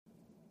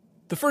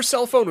The first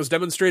cell phone was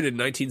demonstrated in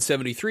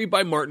 1973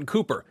 by Martin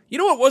Cooper. You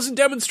know what wasn't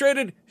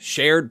demonstrated?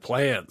 Shared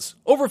plans.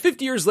 Over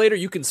 50 years later,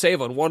 you can save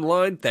on one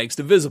line thanks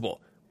to Visible.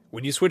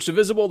 When you switch to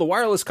Visible, the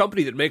wireless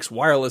company that makes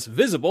wireless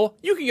visible,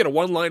 you can get a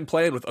one-line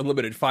plan with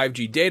unlimited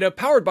 5G data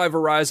powered by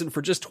Verizon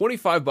for just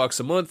 $25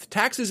 a month,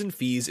 taxes and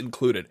fees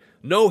included.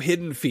 No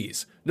hidden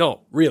fees.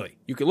 No, really.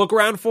 You can look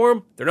around for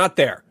them. They're not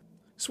there.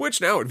 Switch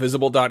now at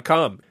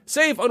Visible.com.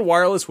 Save on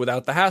wireless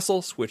without the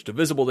hassle. Switch to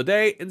Visible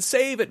today and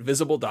save at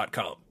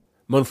Visible.com.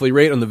 Monthly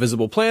rate on the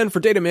Visible plan for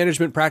data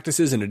management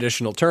practices and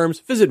additional terms.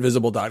 Visit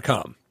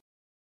Visible.com.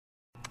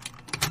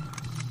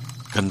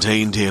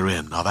 Contained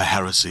herein are the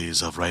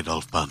heresies of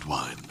Radolf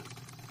Burntwine,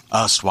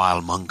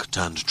 erstwhile monk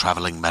turned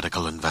traveling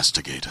medical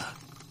investigator.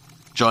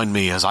 Join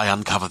me as I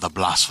uncover the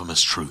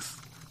blasphemous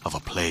truth of a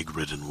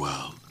plague-ridden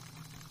world,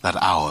 that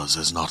ours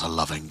is not a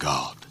loving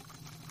God,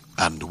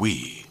 and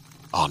we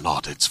are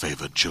not its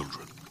favored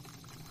children.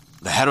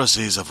 The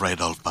heresies of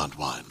Radolf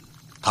Burntwine,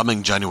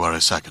 coming January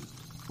 2nd,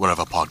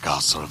 wherever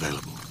podcasts are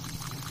available.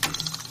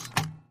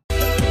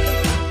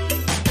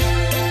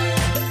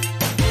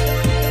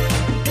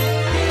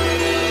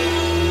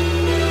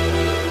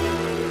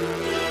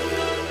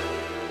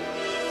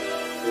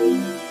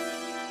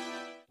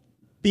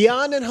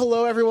 Beyond and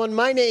hello, everyone.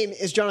 My name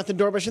is Jonathan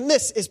Dorbush, and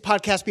this is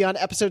Podcast Beyond,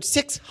 episode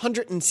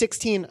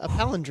 616 of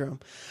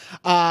Palindrome.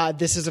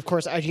 This is, of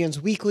course, IGN's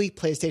weekly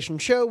PlayStation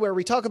show where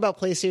we talk about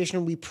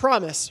PlayStation, we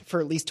promise, for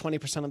at least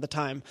 20% of the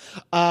time.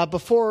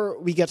 Before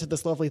we get to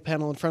this lovely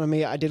panel in front of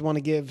me, I did want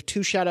to give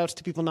two shout-outs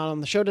to people not on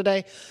the show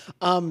today.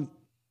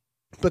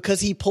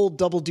 Because he pulled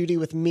double duty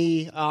with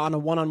me on a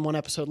one-on-one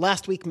episode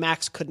last week,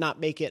 Max could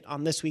not make it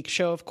on this week's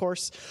show, of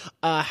course.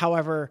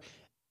 However,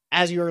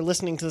 as you are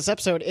listening to this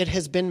episode, it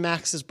has been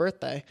Max's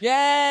birthday.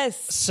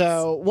 Yes!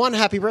 So, one,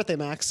 happy birthday,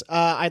 Max.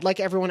 I'd like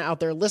everyone out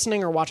there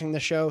listening or watching the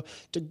show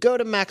to go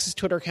to Max's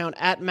Twitter account,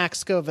 @Max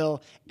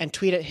Scoville, and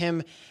tweet at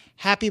him,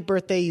 "Happy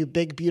birthday, you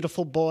big,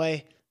 beautiful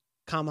boy,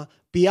 comma,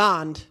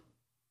 beyond,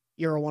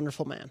 you're a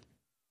wonderful man."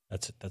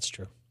 That's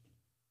true.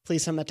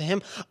 Please send that to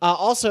him.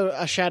 Also,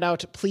 a shout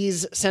out.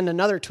 Please send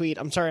another tweet.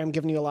 I'm sorry, I'm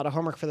giving you a lot of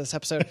homework for this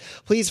episode.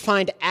 Please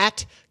find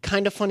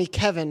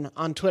 @KindaFunnyKevin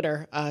on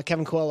Twitter,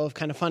 Kevin Coelho of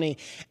Kinda Funny,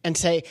 and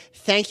say,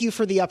 "Thank you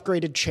for the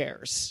upgraded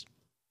chairs."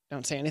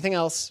 Don't say anything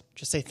else.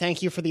 Just say,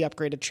 "Thank you for the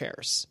upgraded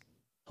chairs."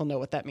 He'll know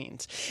what that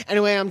means.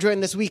 Anyway, I'm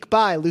joined this week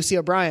by Lucy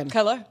O'Brien.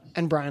 Hello.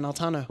 And Brian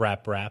Altano.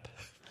 Rap.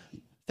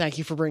 Thank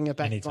you for bringing it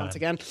back Anytime. once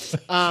again.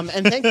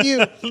 And thank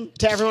you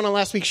to everyone on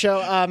last week's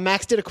show.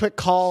 Max did a quick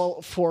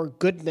call for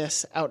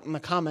goodness out in the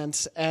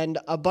comments, and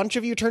a bunch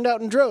of you turned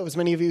out in droves.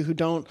 Many of you who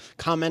don't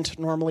comment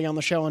normally on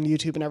the show on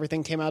YouTube and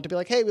everything came out to be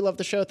like, "Hey, we love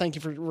the show. Thank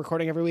you for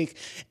recording every week."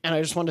 And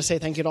I just wanted to say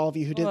thank you to all of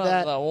you who did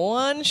that. The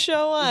one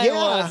show I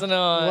wasn't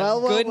on. Well,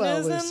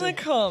 Goodness in Lucy. the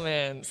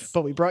comments.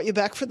 But we brought you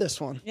back for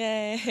this one.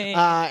 Yay.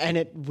 And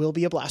it will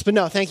be a blast. But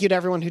no, thank you to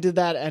everyone who did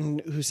that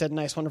and who said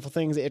nice, wonderful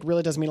things. It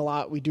really does mean a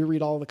lot. We do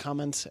read all the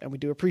comments, and we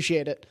do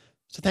appreciate it.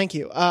 So thank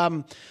you.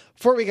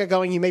 Before we get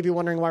going, you may be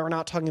wondering why we're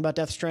not talking about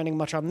Death Stranding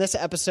much on this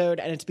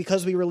episode, and it's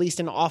because we released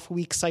an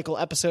off-week cycle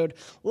episode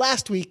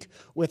last week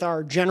with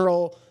our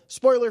general,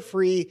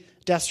 spoiler-free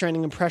Death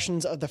Stranding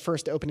impressions of the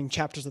first opening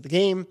chapters of the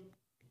game.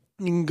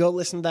 You can go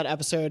listen to that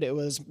episode. It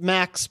was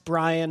Max,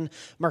 Brian,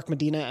 Mark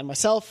Medina, and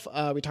myself.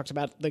 We talked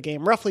about the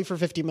game roughly for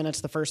 50 minutes,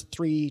 the first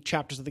 3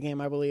 chapters of the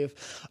game, I believe.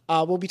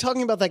 We'll be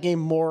talking about that game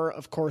more.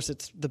 Of course,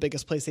 it's the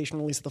biggest PlayStation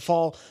release of the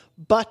fall,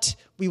 but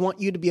we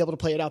want you to be able to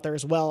play it out there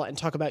as well and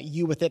talk about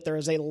you with it. There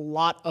is a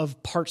lot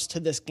of parts to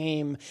this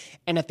game,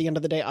 and at the end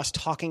of the day, us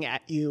talking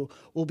at you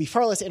will be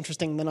far less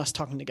interesting than us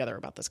talking together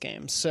about this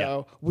game.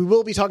 So we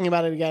will be talking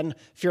about it again.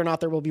 Fear not,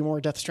 there will be more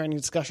Death Stranding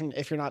discussion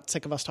if you're not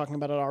sick of us talking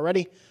about it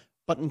already.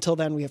 But until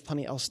then, we have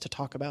plenty else to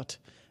talk about.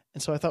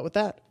 And so I thought with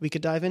that, we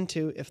could dive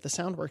into, if the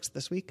sound works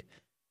this week,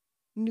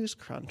 News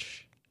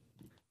Crunch.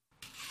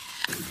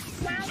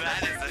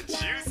 That is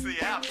a juicy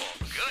apple.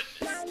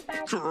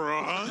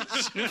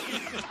 Goodness.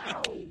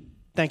 Crunch.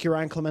 Thank you,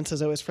 Ryan Clements,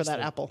 as always, for that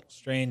apple.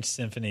 Strange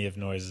symphony of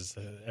noises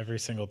every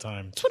single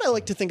time. That's what I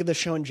like to think of the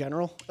show in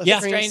general. A Yeah.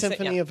 strange Strange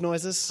symphony of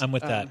noises. I'm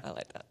with that. I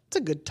like that. It's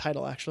a good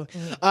title, actually.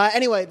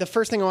 Anyway, the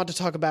first thing I want to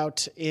talk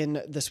about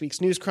in this week's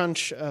News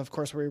Crunch, of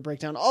course, where we break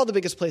down all the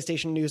biggest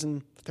PlayStation news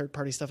and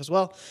third-party stuff as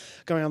well,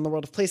 going on in the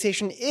world of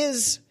PlayStation,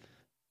 is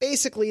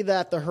basically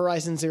that the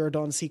Horizon Zero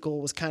Dawn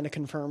sequel was kind of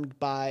confirmed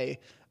by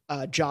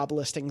job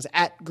listings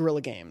at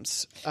Guerrilla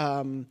Games.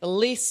 The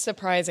least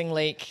surprising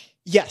leak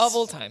Yes. of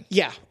all time.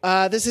 Yeah.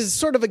 This is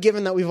sort of a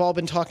given that we've all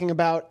been talking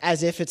about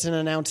as if it's an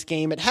announced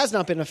game. It has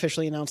not been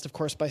officially announced, of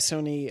course, by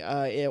Sony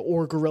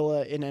or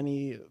Guerrilla in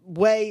any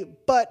way,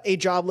 but a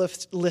job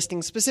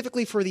listing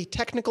specifically for the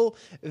technical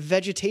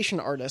vegetation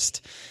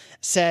artist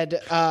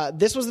said,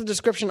 this was the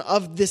description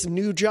of this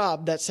new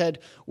job that said,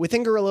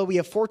 within Guerrilla, we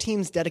have 4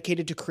 teams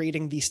dedicated to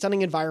creating the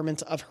stunning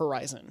environments of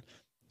Horizon.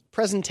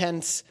 Present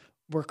tense,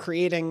 we're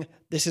creating,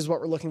 this is what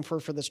we're looking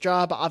for this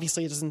job.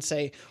 Obviously, it doesn't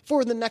say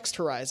for the next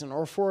Horizon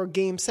or for a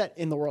game set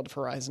in the world of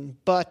Horizon,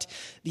 but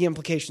the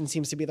implication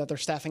seems to be that they're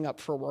staffing up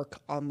for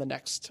work on the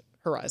next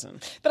Horizon.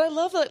 But I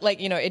love that,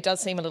 like, it does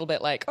seem a little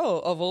bit like,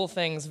 of all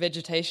things,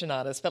 vegetation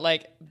artist, but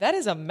like that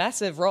is a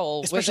massive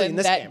role Especially within in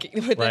this that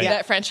game. within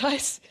that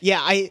franchise.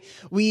 Yeah,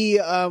 we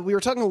were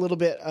talking a little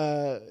bit.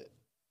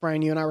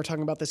 Brian, you and I were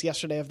talking about this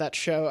yesterday of that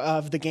show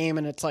of the game,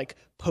 and it's like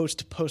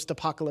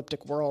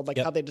post-apocalyptic world, like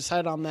how they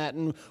decided on that.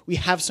 And we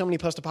have so many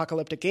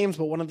post-apocalyptic games,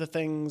 but one of the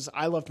things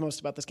I loved most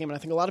about this game, and I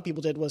think a lot of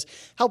people did, was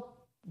how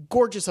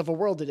gorgeous of a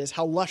world it is,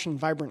 how lush and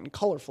vibrant and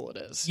colorful it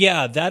is.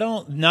 Yeah,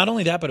 not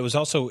only that, but it was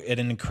also an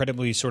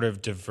incredibly sort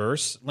of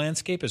diverse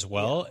landscape as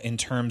well, in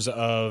terms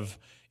of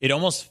it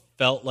almost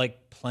felt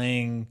like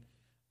playing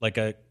like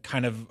a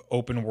kind of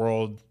open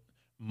world,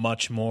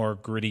 much more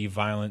gritty,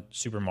 violent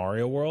Super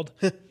Mario World,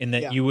 in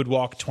that you would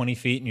walk 20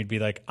 feet and you'd be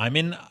like, I'm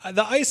in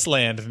the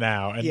Iceland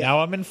now, and now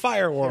I'm in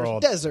Fire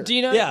World. Desert. Do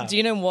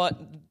you know what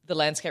the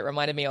landscape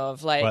reminded me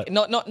of? Like,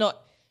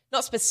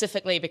 not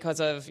specifically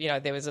because of,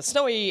 there was a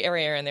snowy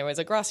area and there was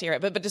a grassy area,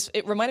 but just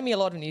it reminded me a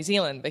lot of New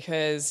Zealand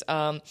because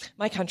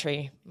my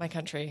country,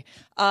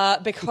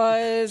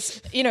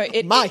 because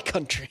My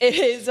country. It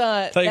is.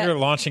 I thought you were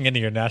launching into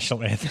your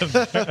national anthem.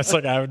 I was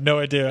like, I have no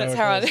idea. That's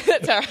how our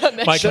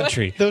My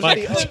country. Those My are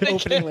the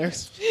opening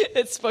lyrics.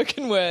 It's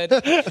spoken word.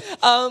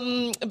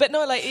 But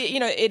no, like,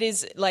 it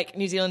is like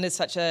New Zealand is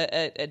such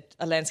a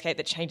landscape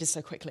that changes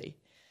so quickly.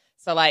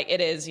 So like it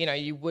is,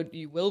 you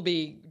will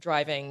be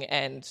driving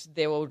and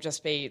there will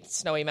just be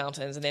snowy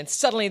mountains, and then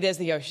suddenly there's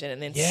the ocean,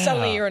 and then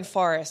suddenly you're in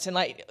forest, and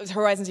like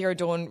Horizon Zero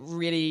Dawn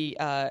really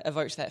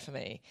evoked that for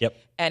me. Yep.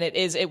 And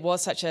it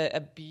was such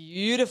a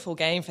beautiful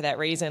game for that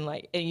reason.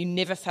 Like you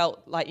never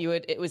felt like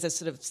it was a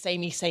sort of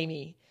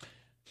samey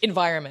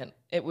environment.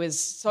 It was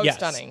so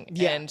stunning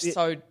and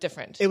so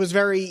different. It was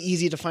very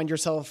easy to find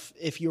yourself,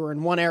 if you were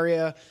in one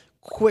area,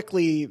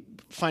 quickly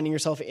finding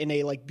yourself in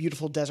a like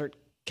beautiful desert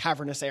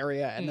cavernous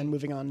area, and then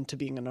moving on to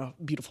being in a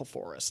beautiful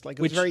forest. Like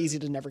it was very easy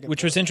to never get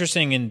Which bored. was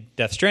interesting in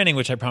Death Stranding,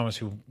 which I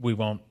promise we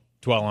won't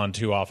dwell on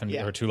too often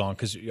or too long,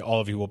 because all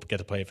of you will get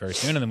to play it very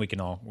soon, and then we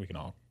can all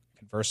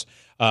converse.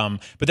 But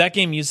that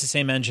game used the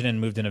same engine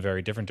and moved in a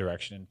very different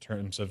direction in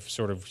terms of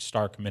sort of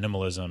stark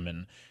minimalism,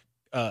 and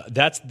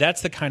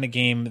that's the kind of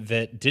game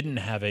that didn't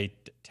have a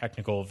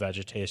technical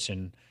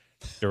vegetation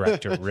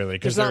director, really.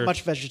 There's not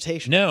much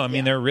vegetation. No, I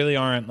mean there really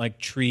aren't like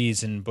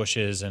trees and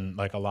bushes and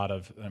like a lot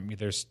of. I mean,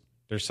 there's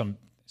some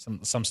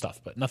stuff,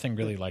 but nothing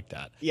really like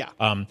that. Yeah.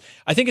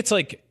 I think it's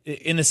like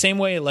in the same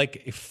way,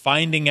 like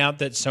finding out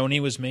that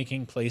Sony was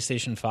making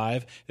PlayStation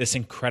 5, this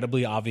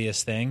incredibly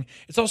obvious thing.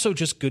 It's also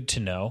just good to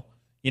know.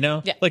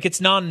 Yeah. Like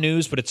it's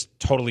non-news, but it's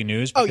totally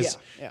news. Because,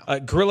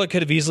 Guerrilla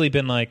could have easily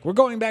been like, we're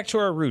going back to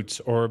our roots,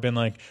 or been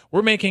like,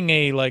 we're making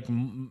a like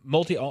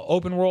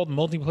open world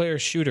multiplayer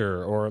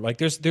shooter, or like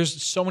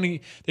there's so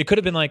many. They could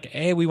have been like,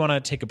 hey, we want to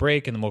take a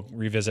break and then we'll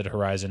revisit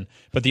Horizon.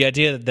 But the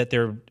idea that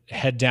they're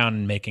head down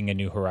and making a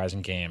new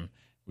Horizon game,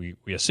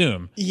 we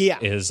assume,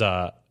 is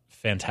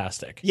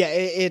fantastic. Yeah,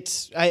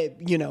 it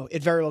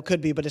very well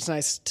could be, but it's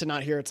nice to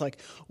not hear. It's like,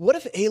 what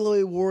if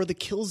Aloy wore the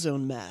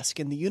Killzone mask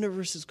and the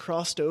universe is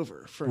crossed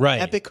over for an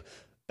epic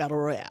battle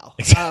royale?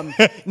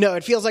 No,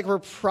 it feels like we're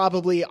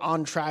probably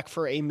on track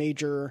for a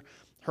major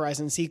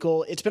Horizon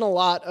sequel. It's been a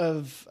lot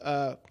of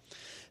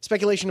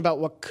speculation about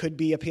what could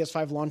be a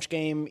PS5 launch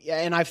game,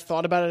 and I've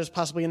thought about it as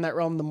possibly in that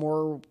realm. The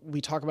more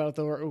we talk about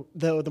it,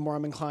 though, the more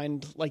I'm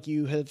inclined, like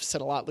you have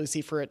said a lot,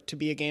 Lucy, for it to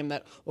be a game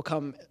that will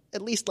come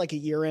at least like a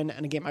year in,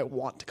 and a game I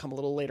want to come a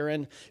little later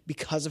in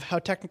because of how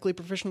technically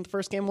proficient the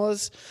first game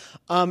was.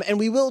 And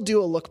we will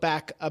do a look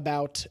back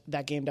about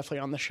that game definitely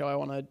on the show. I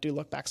want to do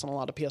look backs on a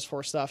lot of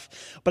PS4 stuff,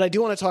 but I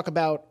do want to talk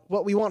about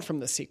what we want from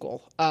this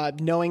sequel,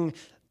 knowing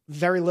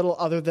very little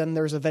other than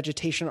there's a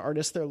vegetation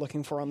artist they're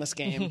looking for on this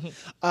game.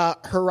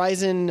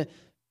 Horizon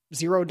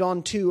Zero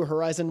Dawn 2,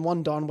 Horizon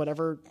 1 Dawn,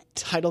 whatever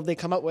title they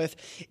come up with,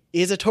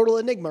 is a total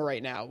enigma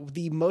right now.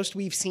 The most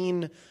we've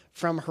seen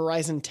from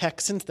Horizon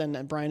Tech since then,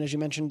 and Brian, as you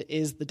mentioned,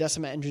 is the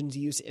Decima engine's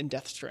use in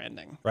Death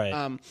Stranding. Right.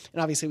 And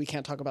obviously we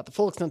can't talk about the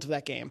full extent of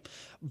that game.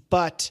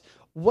 But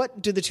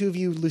what do the two of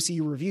you, Lucy,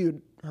 you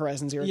reviewed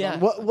Horizon Zero Dawn.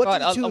 What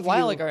did the two a of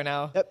while you, ago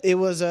now. It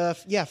was,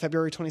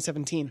 February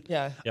 2017.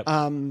 Yeah. Yep.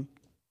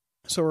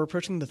 So we're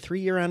approaching the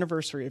 3-year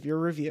anniversary of your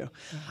review.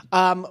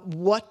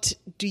 What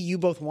do you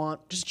both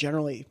want, just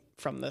generally,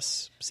 from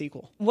this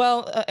sequel?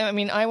 Well, I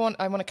mean, I want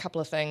a couple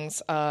of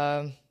things.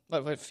 A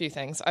few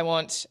things. I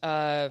want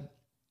I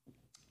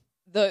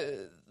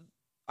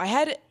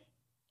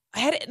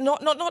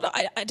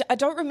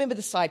don't remember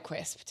the side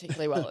quest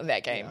particularly well in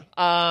that game.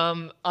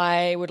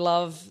 I would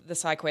love the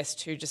side quest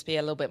to just be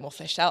a little bit more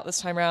fleshed out this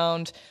time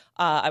around.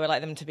 I would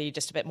like them to be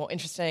just a bit more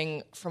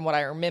interesting from what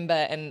I remember,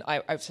 and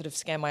I've sort of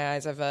scanned my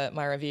eyes over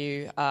my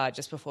review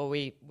just before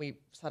we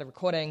started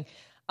recording.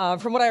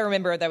 From what I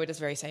remember, they were just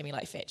very samey,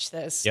 like fetch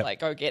this, like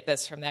go get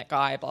this from that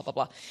guy, blah, blah,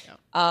 blah.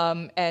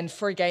 Yeah. And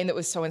for a game that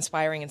was so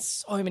inspiring in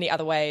so many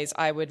other ways,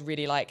 I would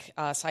really like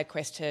side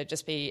quest to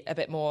just be a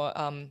bit more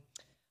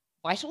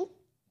vital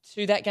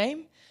to that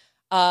game.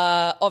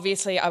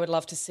 Obviously, I would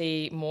love to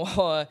see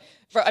more.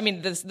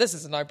 This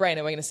is a no-brainer.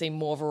 We're going to see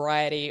more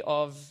variety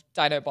of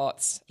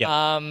Dinobots.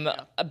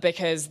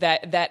 Because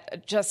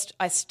that just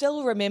I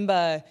still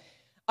remember.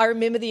 I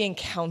remember the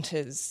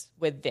encounters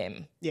with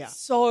them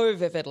so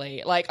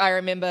vividly. Like I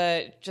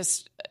remember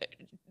just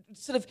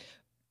sort of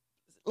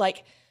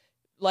like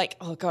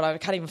oh god, I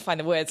can't even find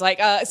the words. Like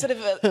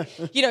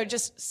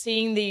just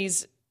seeing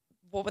these.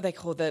 What were they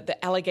called?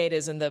 The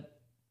alligators and the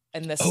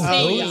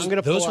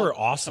sea. Those were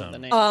awesome.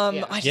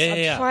 I'm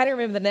trying to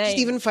remember the name. Just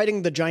even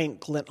fighting the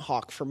giant glint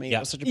hawk for me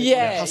was such a big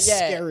how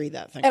scary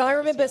that thing and was. I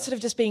remember sort of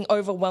just being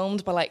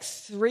overwhelmed by like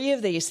 3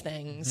 of these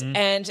things,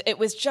 and it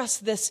was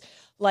just this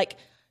like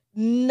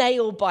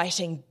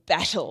nail-biting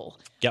battle.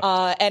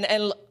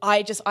 And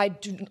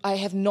I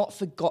have not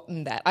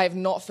forgotten that. I have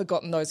not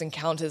forgotten those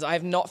encounters. I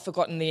have not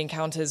forgotten the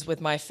encounters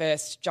with my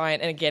first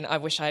giant. And again, I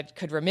wish I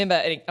could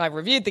remember. I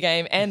reviewed the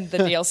game and the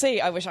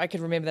DLC. I wish I could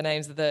remember the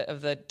names of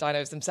the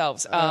dinos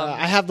themselves.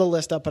 I have the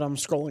list up, but I'm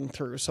scrolling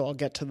through, so I'll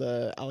get to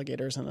the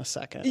alligators in a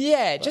second.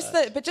 Yeah, just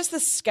the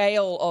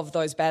scale of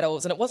those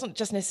battles, and it wasn't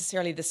just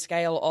necessarily the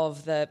scale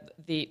of the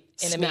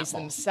enemies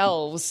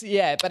themselves.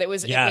 Yeah, but it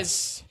was.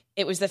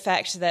 It was the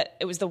fact that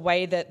it was the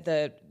way that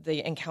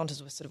the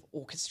encounters were sort of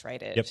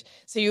orchestrated. Yep.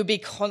 So you would be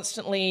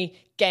constantly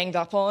ganged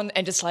up on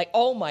and just like,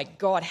 oh my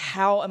God,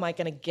 how am I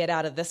going to get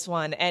out of this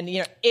one? And,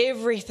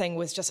 everything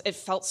was just, it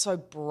felt so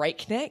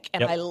breakneck.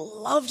 And I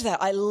loved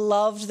that. I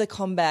loved the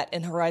combat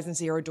in Horizon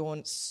Zero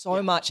Dawn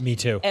so much. Me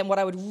too. And what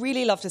I would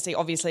really love to see,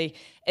 obviously,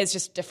 is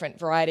just different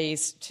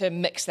varieties to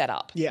mix that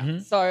up. Yeah. Mm-hmm.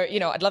 So,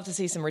 I'd love to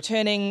see some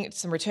returning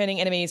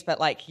enemies, but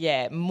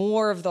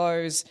more of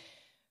those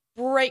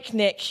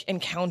breakneck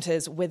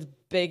encounters with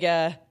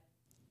bigger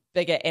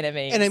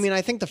enemies. And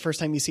I think the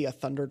first time you see a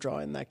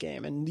Thunderjaw in that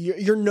game, and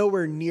you're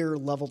nowhere near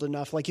leveled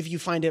enough. Like if you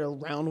find it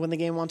around when the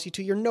game wants you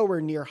to, you're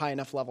nowhere near high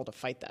enough level to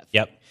fight that thing.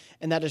 Yep.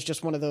 And that is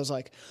just one of those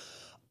like,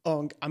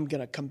 oh, I'm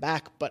going to come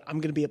back, but I'm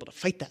going to be able to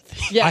fight that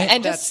thing. Yeah,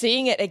 just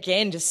seeing it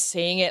again, just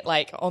seeing it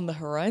like on the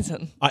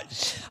horizon. I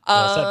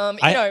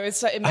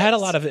had a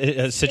lot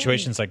of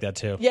situations like that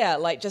too. Yeah,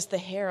 like just the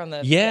hair on the...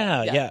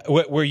 Yeah.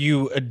 Where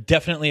you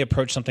definitely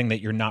approach something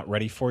that you're not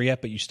ready for yet,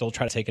 but you still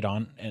try to take it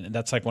on. And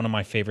that's like one of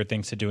my favorite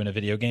things to do in a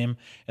video game.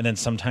 And then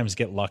sometimes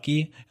get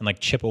lucky and like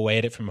chip away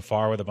at it from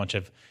afar with a bunch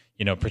of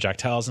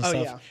projectiles and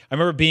stuff. Yeah. I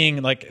remember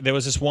being like, there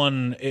was this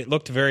one, it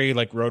looked very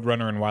like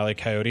Roadrunner and Wile E.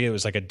 Coyote. It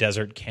was like a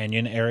desert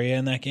canyon area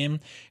in that game.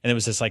 And there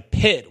was this like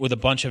pit with a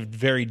bunch of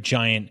very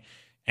giant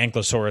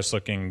ankylosaurus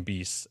looking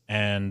beasts.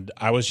 And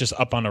I was just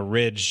up on a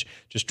ridge,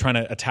 just trying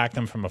to attack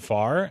them from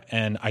afar.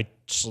 And I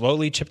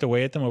slowly chipped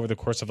away at them over the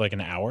course of like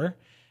an hour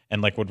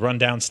and like would run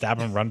down, stab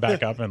them, run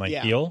back up and like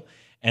heal.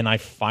 And I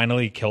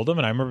finally killed him.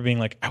 And I remember being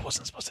like, I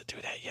wasn't supposed to do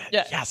that yet.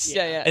 Yeah. Yes.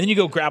 Yeah. And then you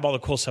go grab all the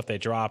cool stuff they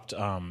dropped.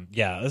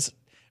 This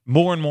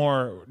more and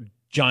more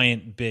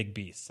giant big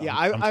beasts. I'm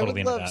totally I would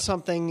into love that.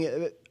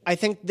 something. I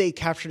think they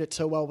captured it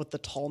so well with the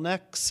tall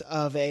necks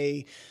of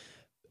a.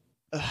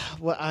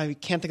 I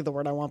can't think of the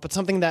word I want, but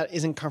something that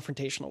isn't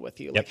confrontational with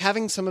you. Like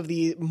having some of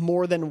the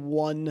more than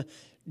one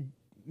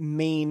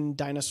main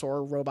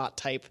dinosaur robot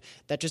type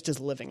that just is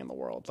living in the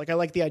world. Like I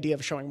like the idea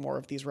of showing more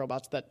of these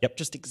robots that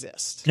just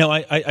exist. No,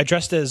 I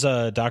dressed as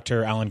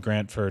Dr. Alan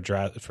Grant for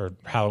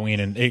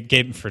Halloween, and it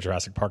gave for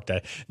Jurassic Park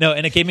Day. No,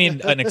 and it gave me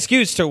an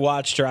excuse to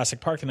watch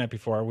Jurassic Park the night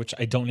before, which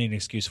I don't need an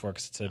excuse for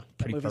because it's a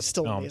pretty perfect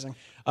still film. Amazing.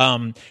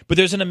 But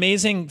there's an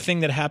amazing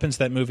thing that happens to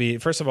that movie.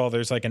 First of all,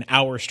 there's like an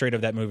hour straight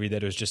of that movie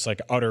that is just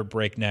like utter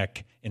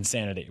breakneck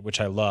insanity, which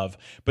I love.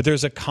 But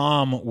there's a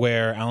calm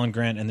where Alan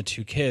Grant and the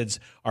 2 kids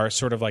are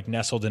sort of like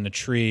nestled in a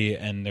tree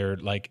and they're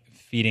like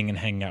feeding and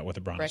hanging out with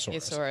a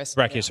brontosaurus.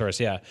 Brachiosaurus,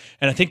 yeah.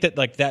 And I think that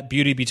like that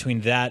beauty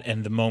between that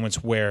and the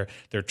moments where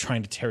they're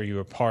trying to tear you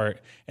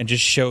apart and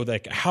just show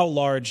like how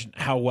large,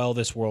 how well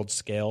this world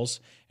scales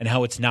and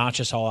how it's not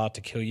just all out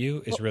to kill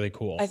you is really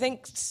cool. I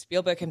think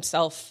Spielberg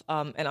himself,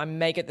 and I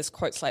may get this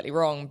quote slightly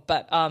wrong,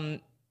 but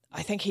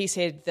I think he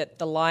said that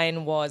the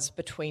line was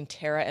between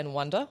terror and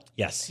wonder.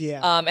 Yes.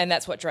 Yeah. And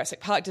that's what Jurassic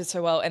Park did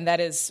so well, and that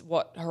is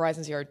what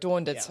Horizon Zero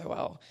Dawn did so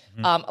well.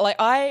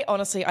 I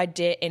honestly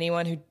dare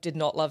anyone who did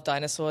not love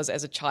dinosaurs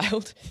as a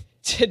child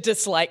to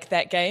dislike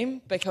that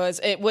game, because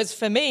it was,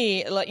 for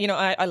me, like,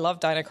 I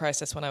loved Dino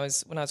Crisis when I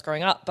was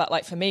growing up, but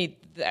like for me,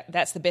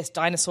 that's the best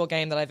dinosaur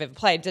game that I've ever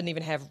played. It didn't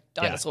even have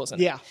dinosaurs in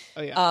it. Yeah.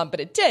 Oh, yeah. But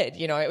it did,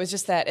 it was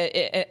just that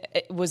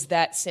it was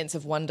that sense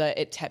of wonder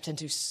it tapped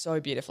into so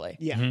beautifully.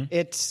 Yeah.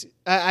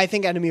 I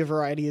think enemy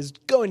variety is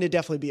going to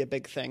definitely be a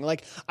big thing.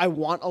 Like, I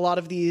want a lot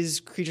of these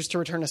creatures to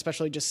return,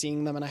 especially just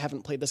seeing them, and I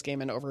haven't played this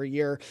game in over a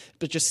year,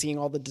 but just seeing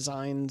all the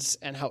designs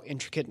and how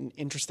intricate and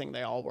interesting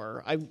they all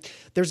were.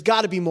 There's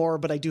got to be more,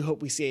 but I do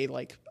hope we see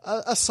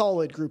a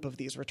solid group of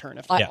these return,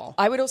 if not all.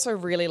 I would also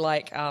really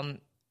like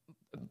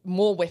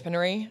more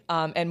weaponry,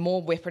 and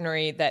more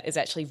weaponry that is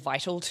actually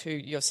vital to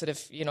your sort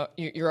of,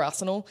 your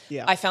arsenal.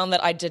 Yeah. I found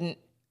that I didn't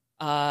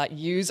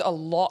use a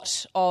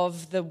lot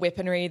of the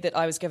weaponry that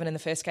I was given in the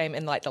first game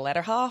in like the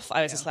latter half.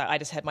 I was just like, I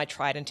just had my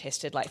tried and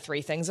tested like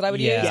 3 things that I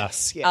would use.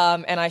 Yes,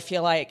 yeah. And I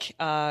feel like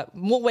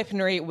more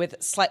weaponry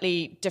with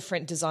slightly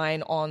different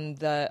design on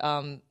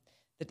the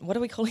what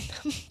are we calling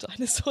them?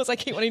 Dinosaurs? I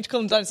keep wanting to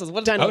call them dinosaurs.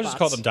 What I would just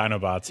call them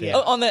Dinobots. Yeah.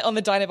 on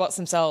the Dinobots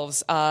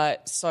themselves.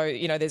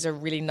 So there's a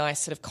really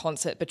nice sort of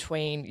concert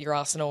between your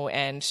arsenal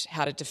and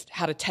how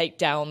to take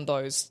down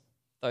those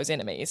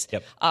enemies.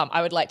 Yep.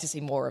 I would like to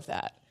see more of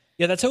that.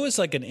 Yeah, that's always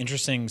like an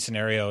interesting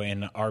scenario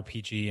in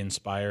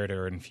RPG-inspired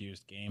or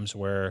infused games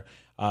where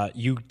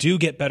you do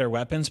get better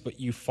weapons, but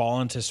you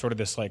fall into sort of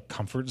this like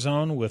comfort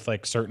zone with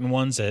like certain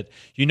ones that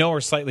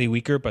are slightly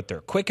weaker, but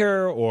they're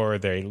quicker or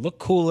they look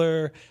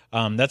cooler.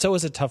 That's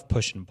always a tough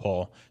push and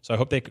pull. So I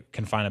hope they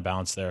can find a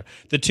balance there.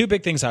 The 2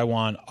 big things I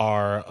want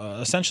are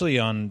essentially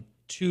on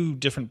 2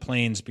 different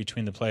planes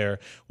between the player.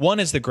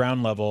 One is the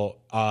ground level.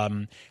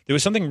 There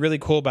was something really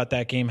cool about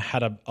that game.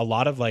 Had a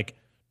lot of like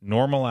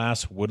normal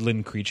ass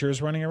woodland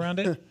creatures running around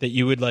it that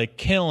you would like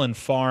kill and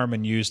farm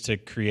and use to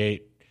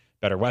create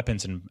better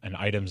weapons and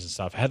items and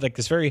stuff. It had like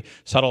this very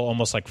subtle,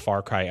 almost like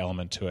Far Cry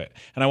element to it.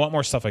 And I want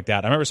more stuff like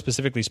that. I remember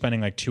specifically spending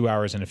like 2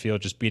 hours in a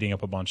field just beating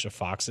up a bunch of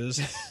foxes.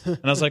 And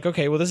I was like,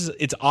 okay, well,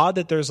 it's odd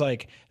that there's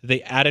like,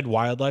 they added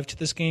wildlife to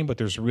this game, but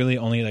there's really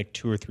only like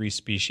 2 or 3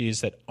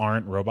 species that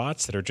aren't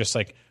robots, that are just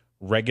like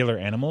regular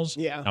animals.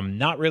 Yeah. I'm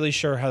not really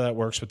sure how that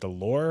works with the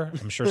lore.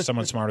 I'm sure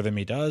someone smarter than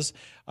me does.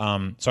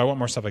 So I want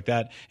more stuff like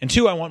that. And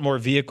 2, I want more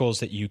vehicles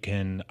that you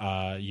can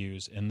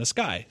use in the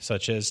sky,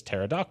 such as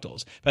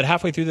pterodactyls. But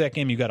halfway through that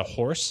game, you got a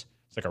horse.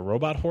 It's like a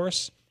robot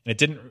horse. And it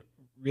didn't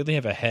really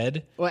have a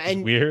head. Well,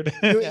 and weird.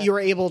 you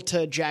were able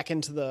to jack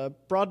into the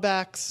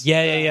broadbacks.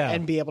 Yeah.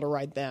 And be able to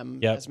ride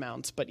them as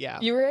mounts. But yeah.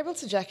 You were able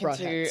to jack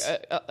into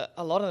Broadheads.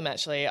 a lot of them,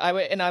 actually.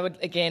 I would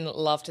again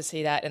love to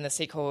see that in the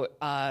sequel,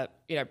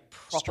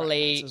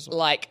 properly,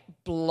 like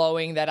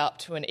blowing that up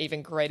to an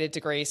even greater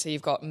degree. So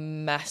you've got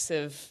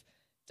massive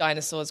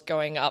dinosaurs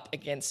going up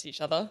against each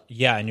other.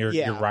 Yeah, and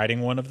you're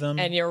riding one of them.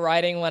 And you're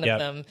riding one of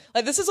them.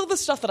 Like, this is all the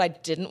stuff that I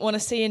didn't want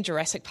to see in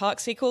Jurassic Park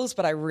sequels,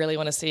 but I really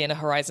want to see in a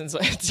Horizon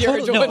Zero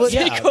Dawn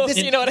sequel.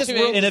 You know what I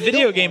mean? In a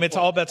video game, it's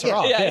all bets are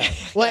off. Yeah.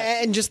 Well,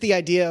 and just the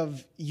idea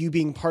of you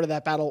being part of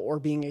that battle or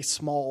being a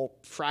small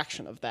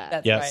fraction of that.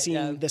 That's right,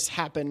 seeing this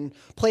happen,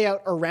 play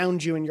out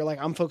around you, and you're like,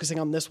 I'm focusing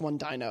on this one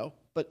dino,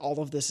 but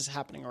all of this is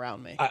happening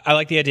around me. I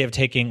like the idea of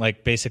taking,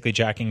 like, basically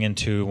jacking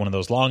into one of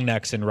those long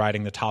necks and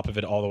riding the top of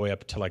it all the way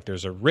up to, like,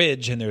 there's a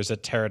ridge and there's a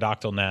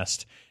pterodactyl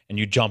nest, and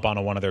you jump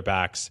onto one of their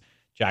backs,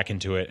 jack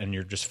into it, and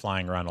you're just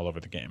flying around all over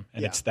the game.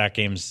 And it's that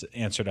game's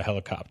answer to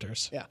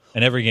helicopters. Yeah.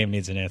 And every game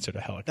needs an answer to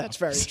helicopters. That's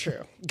very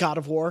true. God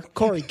of War.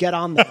 Corey, get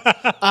on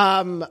that.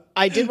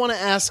 I did want to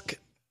ask,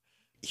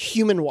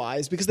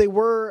 human-wise, because they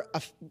were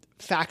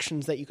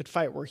factions that you could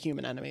fight were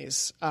human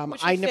enemies.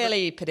 Which are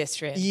fairly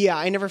pedestrian. Yeah,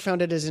 I never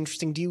found it as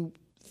interesting. Do you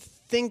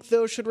think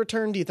those should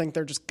return? Do you think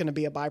they're just going to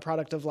be a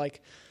byproduct of,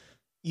 like,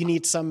 you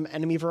need some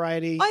enemy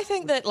variety? I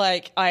think that,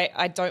 like,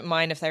 I don't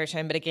mind if they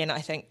return, but again, I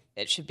think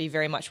it should be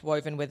very much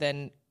woven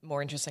within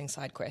more interesting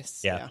side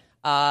quests. Yeah.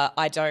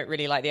 I don't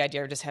really like the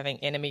idea of just having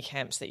enemy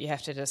camps that you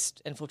have to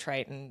just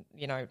infiltrate and,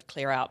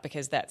 clear out,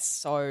 because that's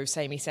so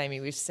samey.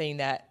 We've seen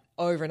that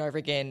over and over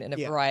again in a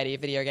variety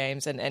of video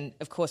games. And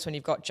of course, when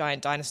you've got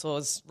giant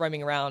dinosaurs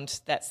roaming around,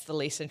 that's the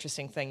least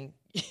interesting thing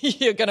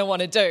you're going to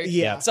want to do.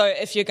 Yeah. So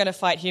if you're going to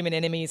fight human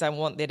enemies, I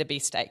want there to be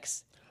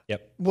stakes.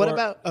 Yep.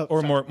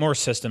 Or more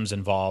systems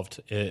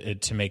involved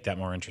to make that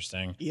more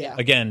interesting. Yeah.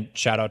 Again,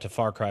 shout out to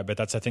Far Cry, but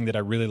that's a thing that I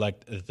really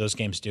like those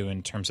games do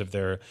in terms of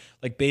their,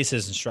 like,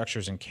 bases and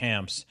structures and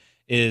camps,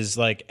 is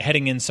like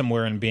heading in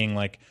somewhere and being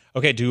like,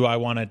 okay, do I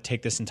want to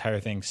take this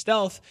entire thing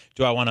stealth?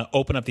 Do I want to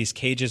open up these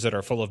cages that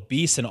are full of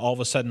beasts, and all of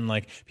a sudden,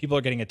 like, people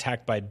are getting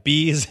attacked by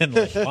bees and,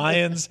 like,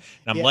 lions,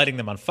 and I'm lighting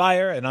them on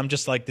fire, and I'm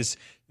just like this,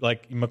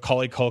 like,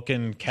 Macaulay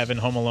Culkin, Kevin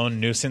Home Alone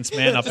nuisance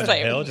man up in the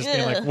hill, just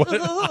being like, what?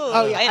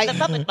 Oh, yeah, I am the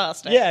puppet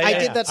master. I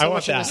did that so I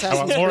want much in that. Assassin's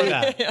I want more Creed.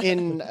 of that.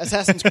 In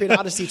Assassin's Creed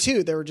Odyssey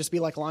 2, there would just be,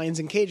 like, lions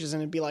in cages,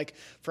 and it'd be like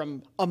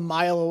from a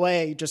mile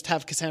away, just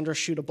have Cassandra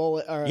shoot a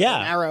bullet or an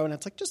arrow, and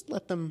it's like, just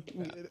let them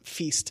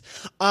feast.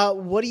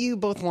 What do you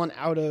both want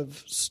out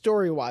of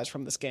story-wise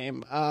from this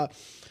game?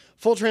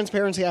 Full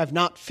transparency, I've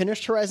not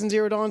finished Horizon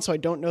Zero Dawn, so I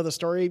don't know the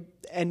story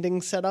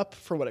ending setup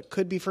for what it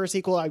could be for a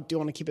sequel. I do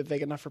want to keep it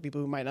vague enough for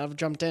people who might not have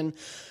jumped in.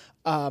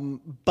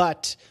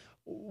 But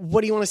what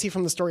do you want to see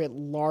from the story at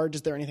large?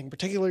 Is there anything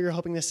particular you're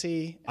hoping to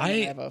see? And I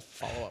have a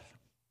follow-up.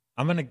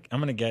 I'm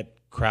gonna get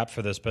crap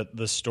for this, but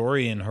the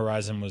story in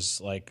Horizon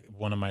was, like,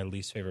 one of my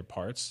least favorite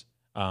parts.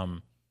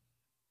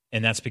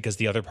 And that's because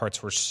the other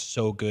parts were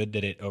so good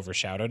that it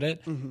overshadowed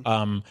it.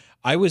 Mm-hmm.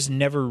 I was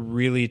never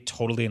really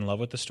totally in love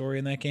with the story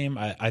in that game.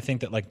 I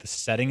think that, like, the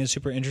setting is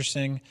super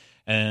interesting,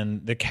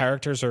 and the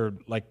characters are,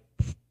 like,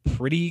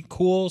 pretty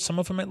cool, some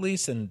of them at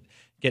least, and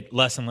get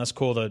less and less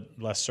cool the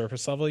less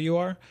surface level you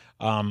are.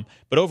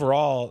 But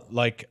overall,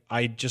 like,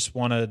 I just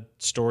want a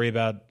story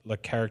about a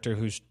character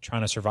who's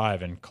trying to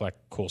survive and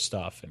collect cool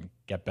stuff and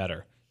get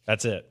better.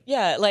 That's it.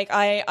 Yeah, like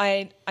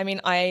I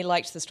mean, I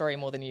liked the story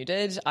more than you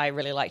did. I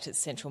really liked its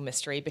central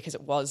mystery because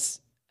it was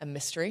a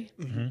mystery,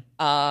 and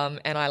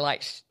I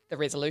liked the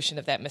resolution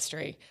of that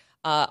mystery.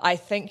 I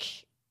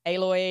think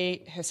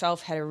Aloy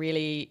herself had a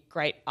really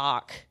great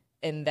arc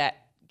in that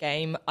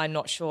game. I'm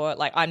not sure,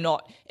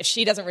 if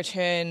she doesn't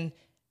return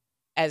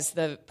as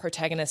the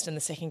protagonist in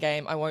the second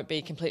game, I won't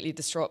be completely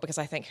distraught because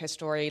I think her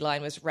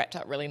storyline was wrapped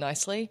up really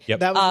nicely.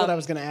 Yep. That was what I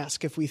was going to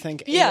ask, if we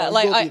think Yeah,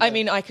 Aloy will be I the-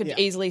 mean, I could yeah.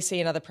 easily see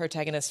another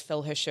protagonist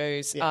fill her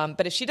shoes.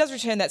 But if she does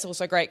return, that's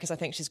also great because I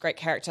think she's a great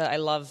character. I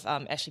love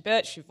Ashley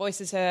Birch, who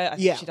voices her. I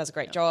think she does a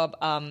great job.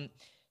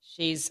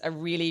 She's a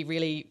really,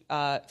 really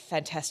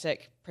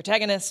fantastic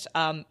protagonist.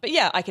 But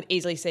yeah, I could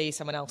easily see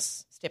someone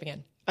else stepping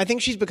in. I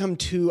think she's become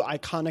too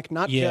iconic,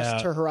 not Yeah.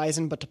 just to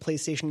Horizon, but to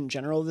PlayStation in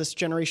general this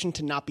generation,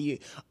 to not be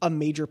a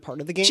major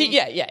part of the game.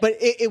 Yeah. But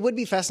it would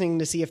be fascinating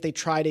to see if they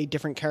tried a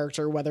different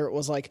character, whether it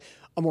was like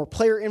a more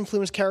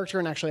player-influenced character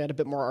and actually had a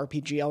bit more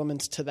RPG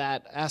elements to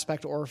that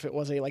aspect, or if it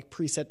was a like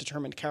preset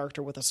determined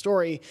character with a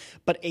story,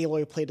 but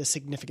Aloy played a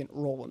significant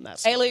role in that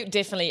story. Aloy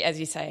definitely, as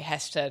you say,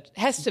 has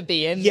to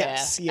be in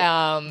Yes, there.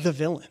 yeah. The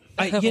villain.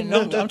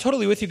 I'm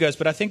totally with you guys,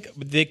 but I think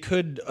they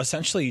could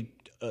essentially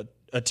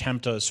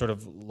attempt a sort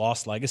of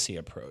Lost Legacy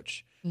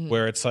approach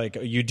where it's like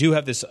you do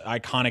have this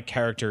iconic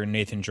character in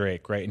Nathan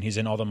Drake, right? And he's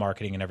in all the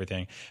marketing and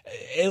everything.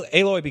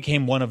 Aloy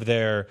became one of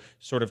their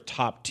sort of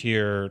top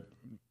tier,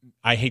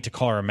 I hate to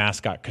call her a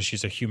mascot because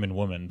she's a human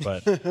woman,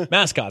 but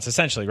mascots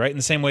essentially, right? In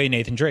the same way,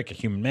 Nathan Drake, a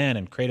human man,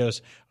 and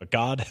Kratos, a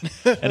god,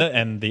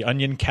 and the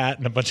Onion Cat,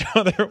 and a bunch of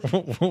other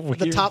weird,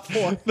 The top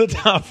four. The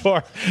top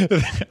four.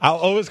 I'll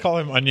always call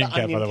him Onion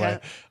Cat, Onion by the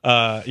Cat.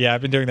 way. Yeah,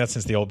 I've been doing that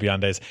since the old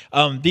Beyond days.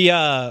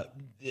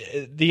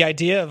 The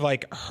idea of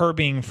like her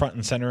being front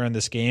and center in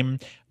this game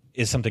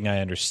is something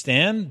I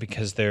understand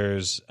because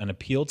there's an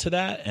appeal to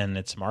that and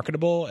it's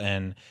marketable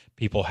and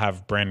people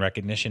have brand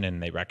recognition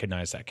and they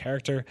recognize that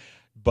character.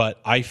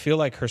 But I feel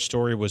like her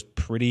story was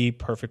pretty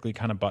perfectly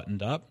kind of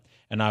buttoned up,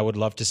 and I would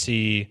love to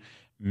see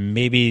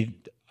maybe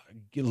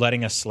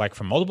letting us select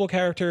from multiple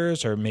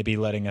characters, or maybe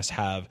letting us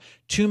have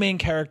two main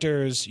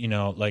characters,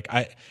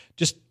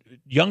 just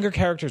younger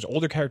characters,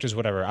 older characters,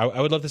 whatever. I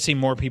would love to see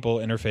more people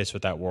interface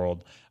with that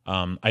world.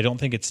 I don't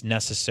think it's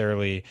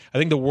necessarily, I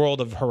think the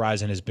world of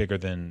Horizon is bigger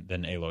than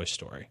Aloy's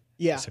story.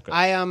 Yeah, basically.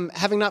 I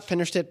having not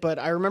finished it, but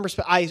I remember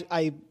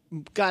I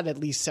got at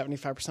least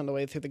 75% of the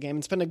way through the game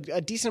and spent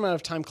a decent amount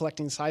of time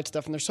collecting side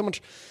stuff. And there's so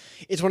much.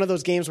 It's one of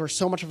those games where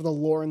so much of the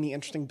lore and the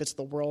interesting bits of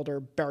the world are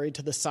buried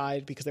to the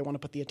side because they want to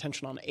put the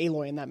attention on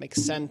Aloy, and that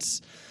makes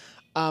sense.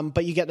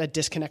 But you get a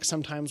disconnect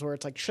sometimes where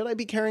it's like, should I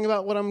be caring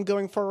about what I'm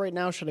going for right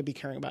now? Should I be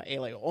caring about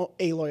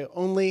Aloy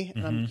only?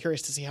 And I'm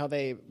curious to see how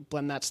they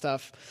blend that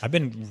stuff. I've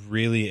been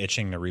really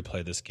itching to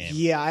replay this game.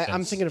 Yeah,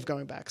 I'm thinking of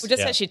going back. Well,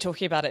 just actually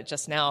talking about it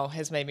just now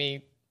has made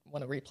me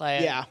want to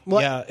replay it. Yeah.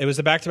 Well, Yeah, it was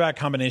a back-to-back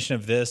combination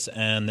of this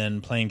and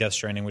then playing Death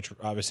Stranding, which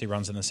obviously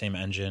runs in the same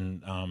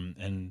engine. And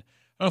I don't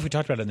know if we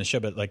talked about it in the show,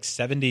 but like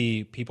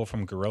 70 people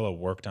from Guerrilla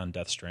worked on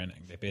Death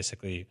Stranding. They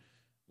basically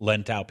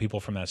lent out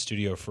people from that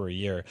studio for a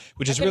year,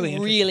 which is really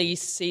interesting. Really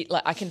see,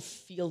 I can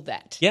feel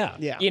that. Yeah.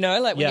 Yeah. When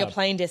Yeah. you're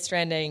playing Death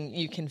Stranding,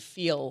 you can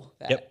feel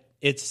that. Yep.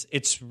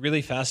 It's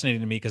really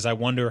fascinating to me because I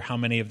wonder how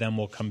many of them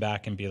will come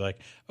back and be like,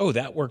 oh,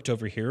 that worked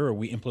over here, or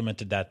we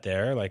implemented that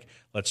there. Like,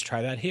 let's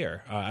try that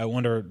here. I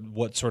wonder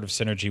what sort of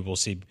synergy we'll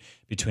see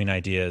between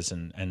ideas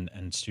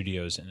and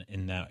studios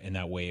in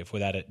that wave,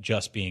 without it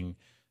just being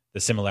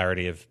the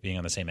similarity of being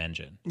on the same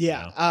engine.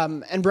 Yeah. You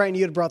know? And Brian,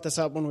 you had brought this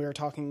up when we were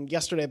talking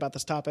yesterday about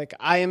this topic.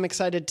 I am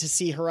excited to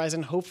see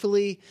Horizon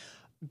hopefully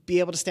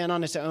be able to stand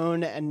on its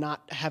own and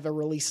not have a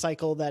release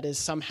cycle that is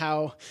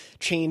somehow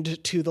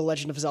chained to The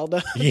Legend of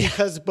Zelda.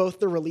 Because both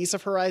the release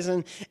of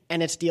Horizon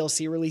and its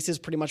DLC releases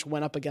pretty much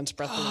went up against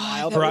Breath of the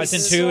Wild. Horizon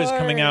 2 is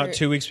coming out so-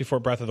 2 weeks before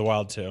Breath of the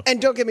Wild 2. And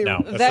don't get me No,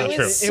 wrong. that's That not was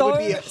true. so, It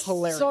would be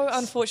hilarious. so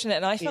unfortunate,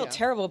 and I felt Yeah.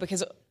 terrible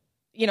because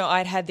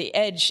I'd had the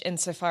edge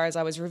insofar as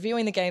I was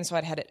reviewing the game, so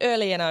I'd had it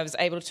early, and I was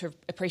able to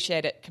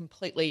appreciate it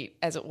completely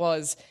as it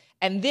was,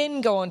 and then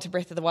go on to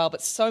Breath of the Wild.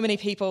 But so many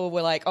people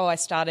were like, "Oh, I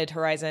started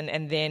Horizon,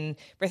 and then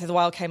Breath of the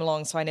Wild came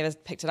along, so I never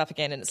picked it up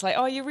again." And it's like,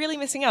 "Oh, you're really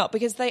missing out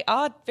because they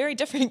are very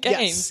different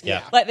games.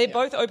 Yeah. Like they're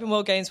both open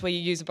world games where you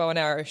use a bow and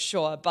arrow,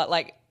 sure, but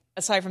like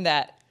aside from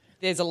that."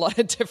 There's a lot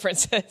of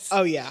differences.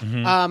 Oh, yeah.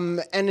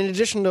 And in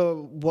addition to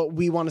what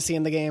we want to see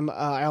in the game,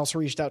 I also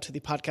reached out to the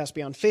Podcast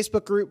Beyond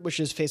Facebook group,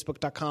 which is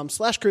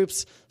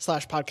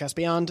facebook.com/groups/Podcast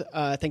Beyond.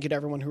 Thank you to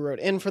everyone who wrote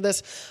in for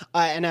this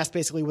and asked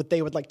basically what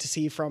they would like to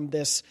see from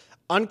this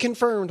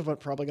unconfirmed, but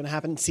probably going to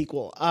happen,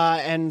 sequel.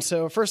 And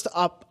so first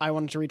up, I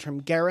wanted to read from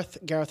Gareth.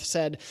 Gareth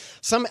said,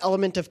 some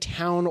element of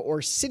town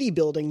or city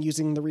building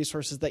using the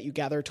resources that you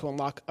gather to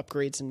unlock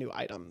upgrades and new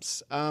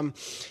items. And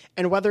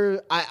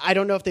whether, I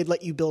don't know if they'd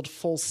let you build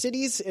full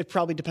cities. It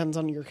probably depends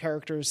on your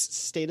character's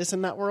status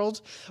in that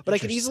world. But I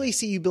could easily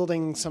see you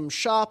building some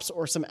shops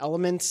or some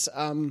elements.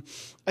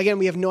 Again,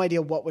 we have no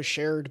idea what was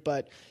shared,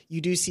 but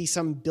you do see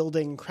some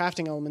building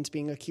crafting elements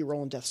being a key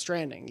role in Death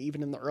Stranding,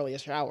 even in the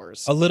earliest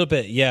hours. A little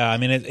bit, yeah. I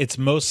mean, it's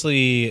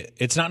mostly,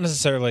 it's not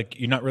necessarily like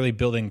you're not really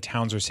building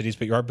towns or cities,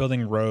 but you are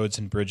building roads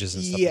and bridges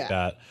and stuff like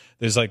that.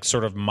 There's like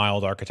sort of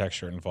mild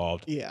architecture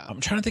involved. Yeah. I'm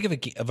trying to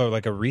think of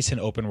a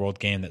recent open world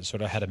game that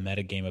sort of had a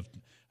meta game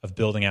of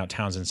building out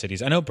towns and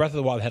cities. I know Breath of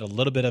the Wild had a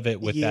little bit of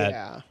it with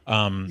that.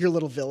 Your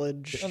little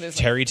village.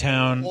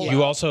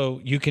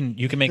 Terrytown.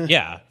 You can make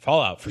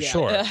Fallout for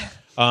sure. Yeah.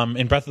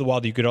 In Breath of the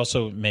Wild, you could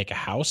also make a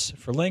house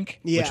for Link,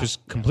 which was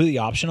completely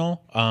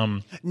optional.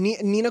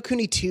 Ni no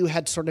Kuni 2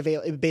 had sort of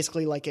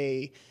basically like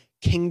a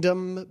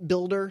kingdom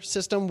builder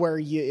system where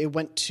it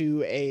went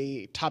to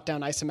a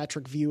top-down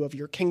isometric view of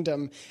your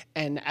kingdom,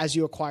 and as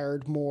you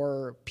acquired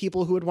more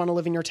people who would want to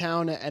live in your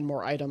town and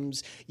more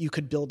items, you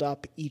could build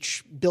up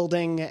each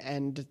building,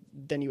 and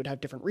then you would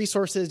have different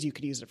resources. You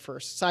could use it for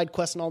side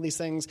quests and all these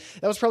things.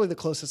 That was probably the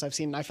closest I've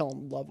seen, and I fell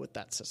in love with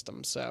that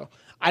system, so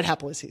I'd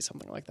happily see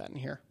something like that in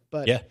here.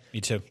 But yeah,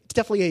 me too. It's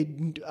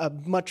definitely a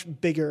much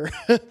bigger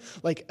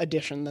like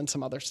addition than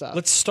some other stuff.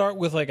 Let's start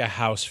with like a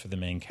house for the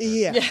main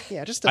character.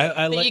 Yeah. Just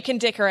that you can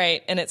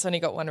decorate, and it's only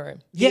got one room.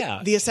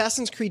 The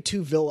Assassin's Creed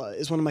 2 villa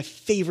is one of my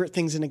favorite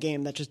things in a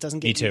game that just doesn't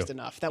get used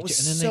enough. That was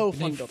so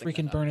fun. They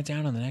freaking burn it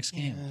down in the next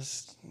game.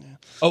 Yes. Yeah.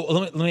 Oh,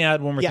 let me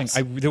add one more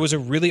thing. There was a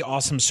really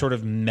awesome sort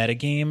of meta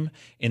game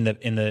in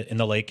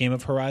the late game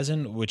of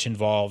Horizon, which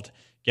involved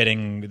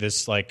getting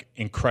this like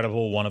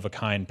incredible one of a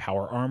kind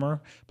power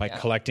armor by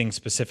collecting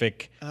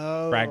specific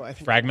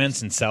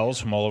fragments and cells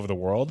from all over the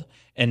world,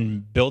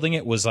 and building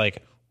it was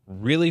like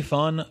really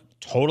fun,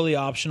 totally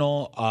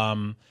optional,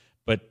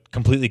 but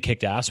completely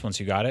kicked ass once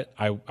you got it.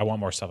 I want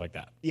more stuff like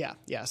that. Yeah.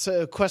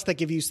 So quests that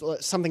give you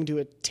something to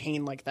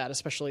attain like that,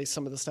 especially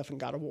some of the stuff in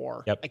God of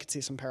War. Yep. I could see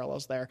some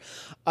parallels there.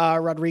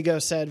 Rodrigo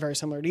said, very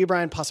similar to you,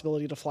 Brian,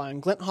 possibility to fly on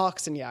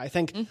Glinthawks. And I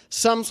think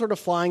some sort of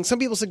flying. Some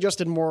people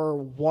suggested more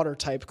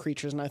water-type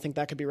creatures, and I think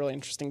that could be really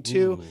interesting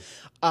too.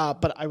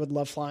 But I would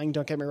love flying.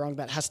 Don't get me wrong.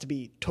 That has to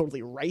be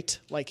totally right.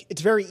 Like,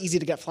 it's very easy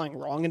to get flying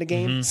wrong in a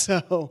game.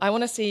 So I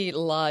want to see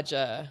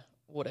larger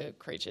water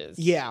creatures.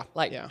 Yeah.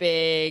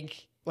 Big...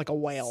 like a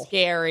whale.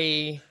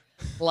 Scary,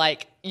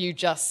 like you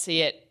just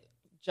see it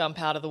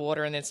jump out of the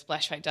water and then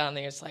splash back down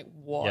there. It's like,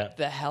 what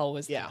the hell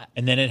was that?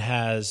 And then it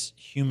has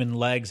human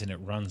legs and it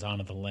runs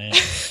onto the land.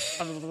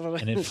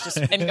 and it just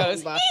and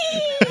goes,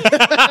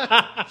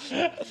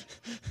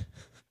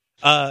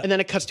 and then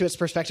it cuts to its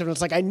perspective and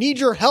it's like, I need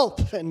your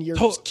help. And you're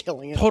just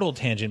killing it. Total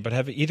tangent, but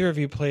have either of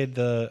you played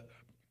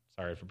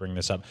sorry for bringing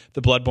this up,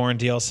 the Bloodborne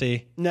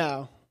DLC?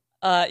 No.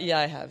 Yeah,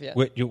 I have. Yeah,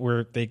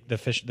 where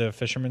the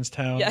fisherman's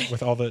town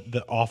with all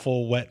the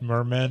awful wet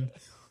mermen.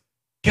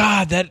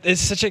 God, that is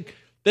such a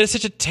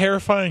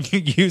terrifying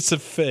use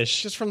of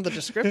fish. Just from the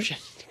description,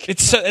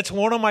 it's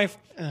one of my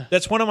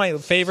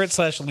favorite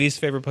 / least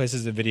favorite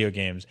places in video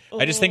games.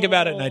 I just think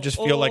about it and I just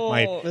feel like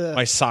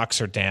my socks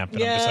are damp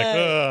and I'm just like,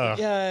 ugh.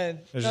 Yeah,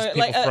 there's just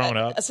people thrown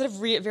up. A sort of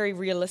very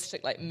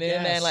realistic like merman.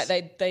 Yes.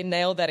 Like they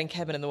nailed that in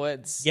Cabin in the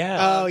Woods.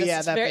 Yeah. Oh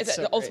yeah, that's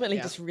so ultimately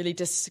great. just really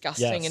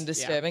disgusting and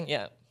disturbing.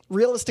 Yeah.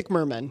 Realistic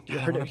mermen. You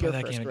heard it here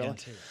first, really.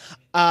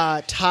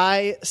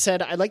 Ty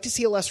said, I'd like to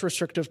see a less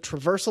restrictive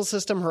traversal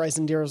system.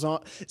 Horizon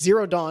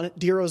Zero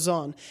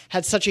Dawn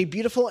had such a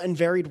beautiful and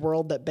varied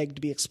world that begged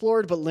to be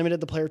explored, but limited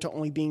the player to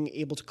only being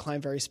able to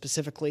climb very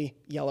specifically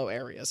yellow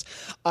areas.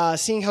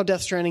 Seeing how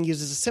Death Stranding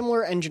uses a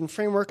similar engine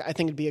framework, I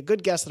think it'd be a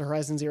good guess that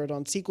Horizon Zero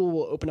Dawn sequel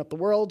will open up the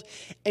world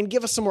and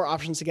give us some more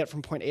options to get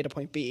from point A to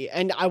point B.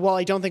 And while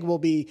I don't think we'll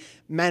be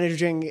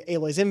managing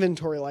Aloy's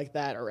inventory like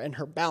that and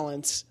her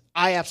balance,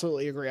 I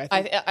absolutely agree.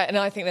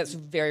 I think that's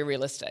very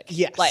realistic.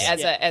 Yes. Like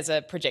as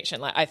a projection,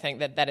 like I think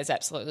that is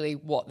absolutely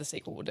what the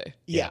sequel will do.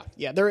 Yeah.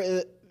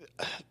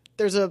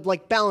 There's a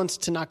balance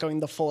to not going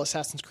the full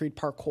Assassin's Creed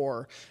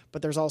parkour,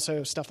 but there's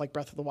also stuff like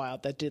Breath of the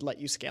Wild that did let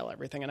you scale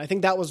everything. And I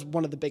think that was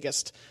one of the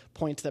biggest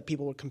points that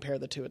people would compare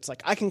the two. It's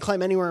like, I can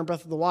climb anywhere in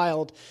Breath of the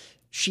Wild.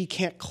 She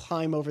can't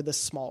climb over this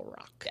small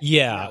rock.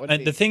 Yeah,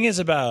 and the thing is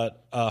about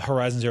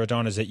Horizon Zero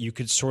Dawn is that you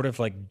could sort of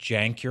like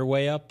jank your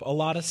way up a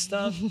lot of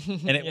stuff,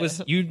 and it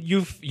was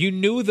you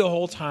knew the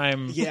whole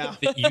time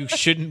that you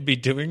shouldn't be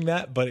doing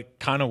that, but it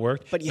kind of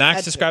worked. But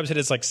Max describes it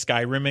as like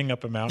Skyrimming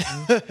up a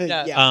mountain.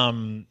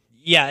 That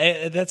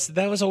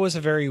was always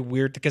a very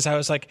weird, because I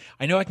was like,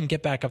 I know I can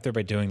get back up there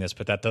by doing this,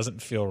 but that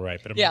doesn't feel right.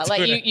 But I'm not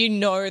doing it. You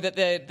know that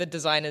the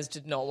designers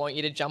did not want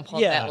you to jump on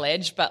that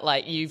ledge, but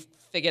like you've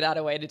figured out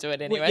a way to do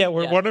it anyway.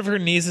 Where one of her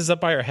knees is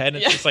up by her head and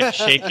it's just like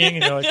shaking,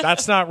 and you're like,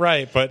 that's not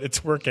right, but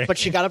it's working. But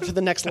she got up to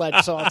the next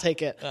ledge, so I'll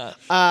take it.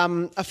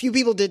 A few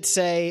people did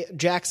say,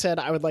 Jack said,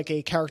 I would like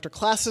a character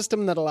class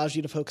system that allows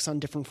you to focus on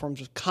different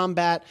forms of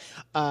combat.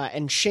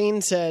 And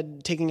Shane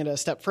said, taking it a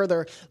step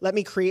further, let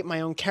me create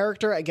my own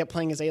character. I get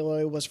playing as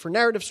Aloy was for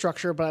narrative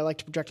structure, but I like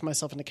to project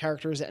myself into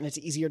characters, and it's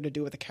easier to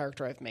do with the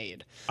character I've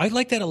made. I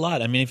like that a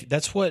lot. I mean,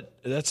 that's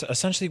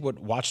essentially what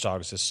Watch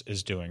Dogs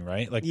is doing,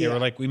 right? Like they were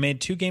like, we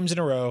made 2 games in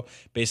a row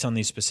based on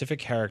these specific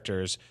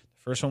characters.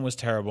 The first one was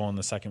terrible and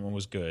the second one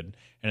was good,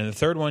 and in the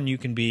third one you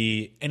can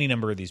be any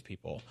number of these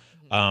people.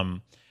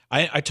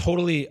 I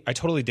totally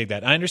dig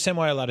that. I understand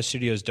why a lot of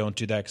studios don't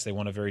do that, because they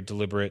want a very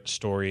deliberate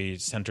story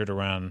centered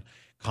around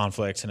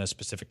conflicts and a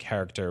specific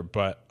character.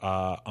 But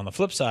on the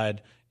flip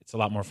side, it's a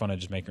lot more fun to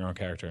just make your own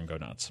character and go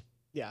nuts.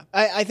 Yeah,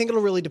 I think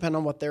it'll really depend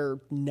on what their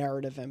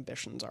narrative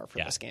ambitions are for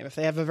this game. If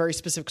they have a very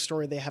specific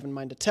story they have in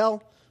mind to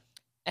tell.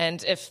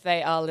 And if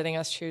they are letting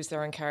us choose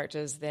their own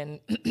characters, then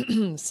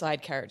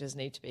side characters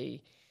need to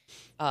be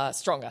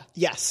stronger.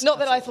 Yes. Not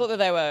that I thought that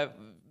they were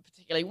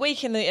particularly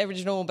weak in the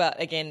original, but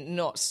again,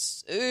 not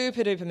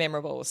super duper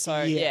memorable. So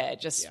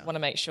want to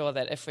make sure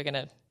that if we're going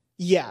to...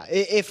 Yeah,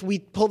 if we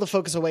pull the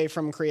focus away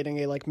from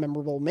creating a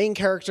memorable main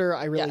character,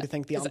 I really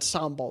think the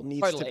ensemble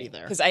needs to be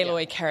there. Because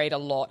Aloy carried a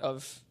lot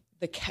of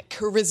the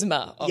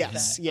charisma of,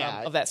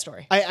 of that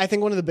story. I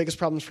think one of the biggest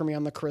problems for me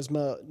on the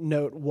charisma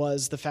note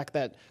was the fact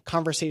that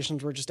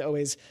conversations were just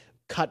always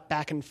cut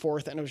back and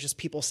forth, and it was just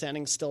people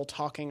standing still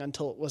talking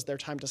until it was their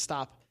time to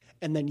stop,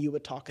 and then you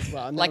would talk as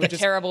well. And like a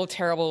terrible,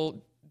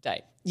 terrible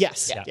date.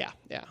 Yes.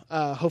 Yeah.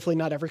 Hopefully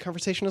not every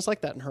conversation is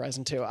like that in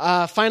Horizon 2.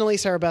 Finally,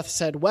 Sarah Beth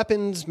said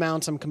weapons,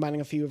 mounts. I'm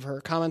combining a few of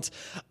her comments.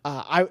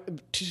 I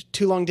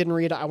too long didn't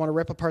read. I want to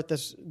rip apart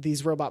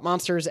these robot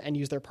monsters and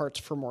use their parts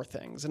for more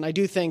things. And I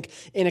do think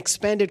an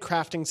expanded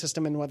crafting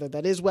system, and whether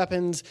that is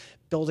weapons,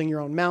 building your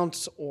own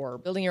mounts, or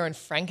building your own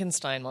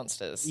Frankenstein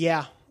monsters.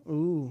 Yeah.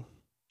 Ooh.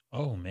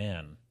 Oh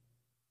man.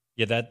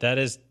 Yeah, that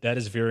is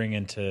veering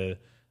into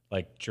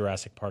like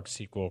Jurassic Park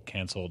sequel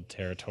canceled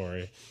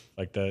territory,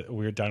 like the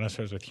weird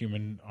dinosaurs with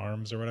human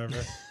arms or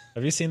whatever.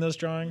 Have you seen those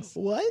drawings?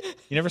 What?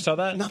 You never saw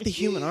that? Not the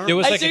human arm. It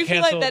was I like do a feel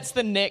canceled... like that's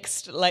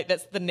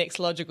the next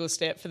logical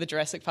step for the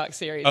Jurassic Park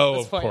series. Oh, at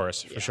this of point.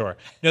 course, for sure.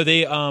 No,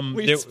 they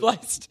We've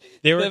spliced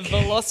the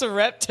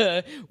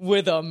Velociraptor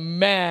with a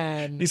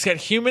man. He's got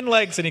human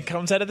legs and he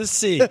comes out of the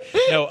sea.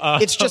 No,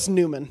 it's just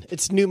Newman.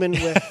 It's Newman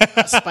with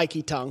a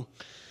spiky tongue.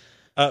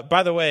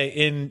 By the way,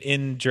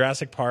 in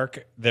Jurassic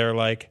Park,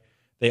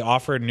 they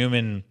offered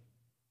Newman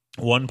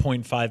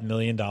 $1.5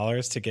 million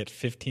to get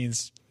 15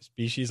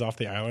 species off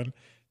the island.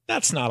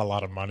 That's not a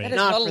lot of money. That is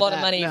not a lot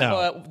of money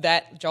for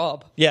that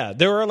job. Yeah,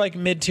 there are like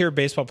mid-tier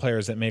baseball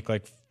players that make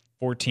like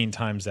 14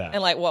 times that.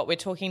 And we're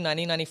talking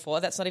 1994?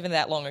 That's not even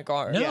that long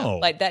ago.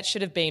 No. That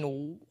should have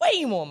been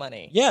way more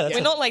money. Yeah.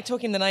 We're not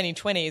talking the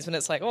 1920s when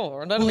it's like,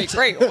 oh, that'll be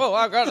great. Oh,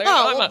 I'm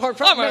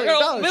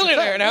a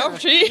millionaire now.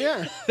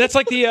 Yeah. That's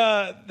like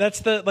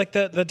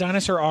the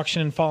dinosaur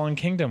auction in Fallen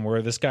Kingdom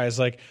where this guy's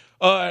like,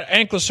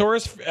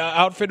 Ankylosaurus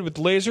outfitted with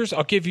lasers,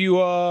 I'll give you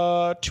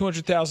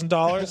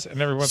 $200,000. And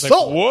everyone's like,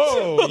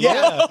 whoa,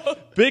 yeah.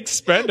 Big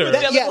spender.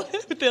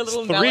 With their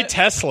little 3 mallet.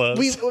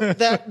 Teslas.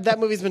 That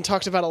movie's been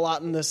talked about a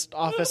lot in this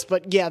office,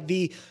 but yeah,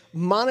 the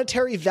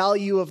monetary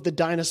value of the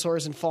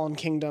dinosaurs in Fallen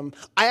Kingdom,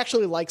 I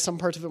actually like some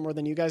parts of it more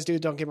than you guys do.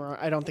 Don't get me wrong,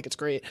 I don't think it's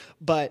great,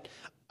 but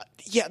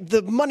yeah,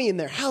 the money in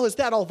there, how is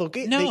that all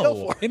they go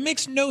for? It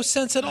makes no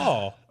sense at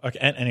all. Okay,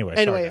 anyway,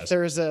 if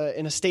there's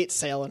an estate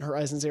sale in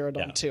Horizon Zero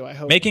Dawn 2, I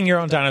hope making your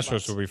own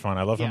dinosaurs will be fun.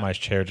 I love how my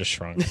chair just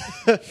shrunk.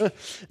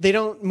 They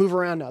don't move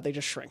around now; they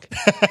just shrink.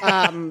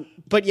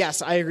 But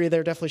yes, I agree.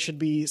 There definitely should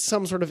be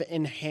some sort of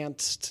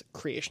enhanced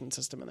creation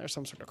system in there,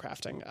 some sort of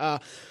crafting.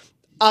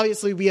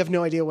 Obviously, we have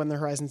no idea when the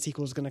Horizon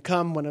sequel is going to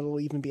come, when it'll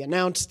even be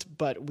announced,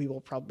 but we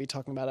will probably be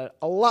talking about it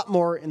a lot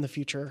more in the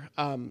future.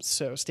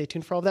 So stay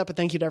tuned for all of that. But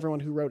thank you to everyone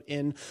who wrote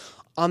in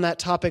on that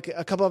topic.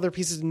 A couple other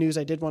pieces of news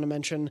I did want to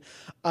mention.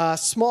 A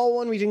small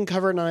one we didn't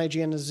cover on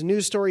IGN as a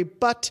news story,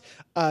 but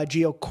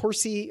Gio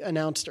Corsi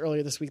announced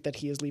earlier this week that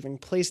he is leaving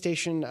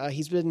PlayStation.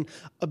 He's been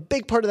a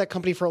big part of that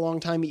company for a long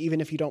time, even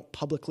if you don't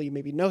publicly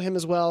maybe know him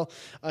as well.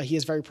 He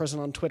is very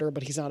present on Twitter,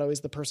 but he's not always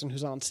the person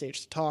who's on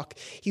stage to talk.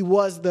 He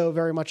was, though,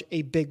 very much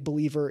a big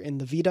believer in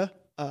the Vita,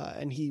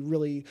 and he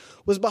really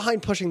was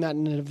behind pushing that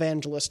and an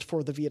evangelist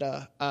for the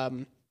Vita,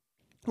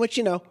 which,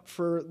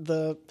 for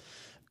the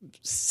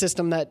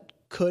system that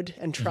could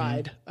and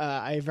tried.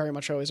 I very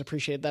much always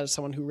appreciated that as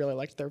someone who really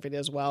liked their Vita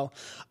as well.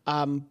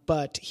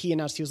 But he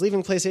announced he was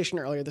leaving PlayStation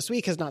earlier this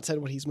week, has not said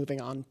what he's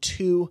moving on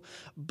to,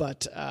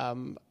 but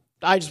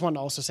I just wanted to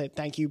also say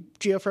thank you,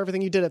 Gio, for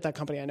everything you did at that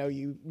company. I know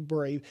you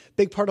were a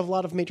big part of a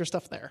lot of major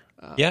stuff there.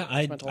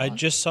 I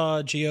just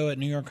saw Gio at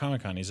New York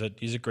Comic Con. He's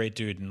a great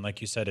dude, and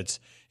like you said,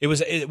 it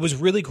was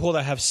really cool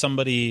to have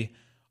somebody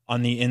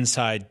on the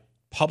inside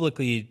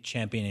publicly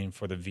championing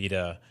for the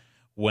Vita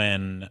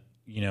when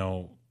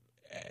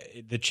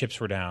the chips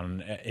were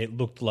down. It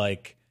looked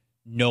like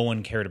no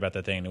one cared about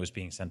that thing, and it was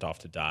being sent off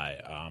to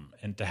die.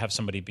 And to have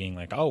somebody being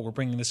like, "Oh, we're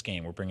bringing this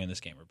game. We're bringing this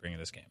game. We're bringing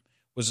this game."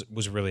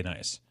 was really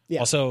nice. Yeah.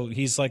 Also,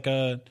 he's like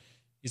a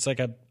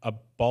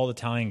bald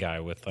Italian guy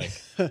with like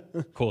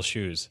cool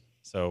shoes.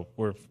 So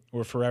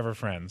we're forever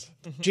friends.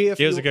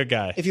 Gio's a good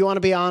guy. If you want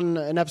to be on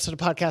an episode of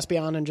Podcast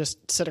Beyond and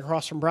just sit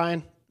across from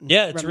Brian.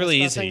 Yeah, it's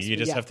really easy. You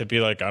just have to be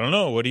like, I don't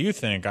know, what do you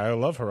think? I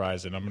love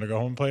Horizon. I'm going to go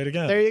home and play it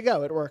again. There you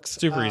go. It works.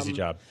 Super easy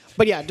job.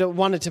 But yeah,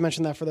 wanted to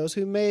mention that for those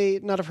who may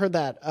not have heard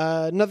that.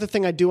 Another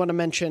thing I do want to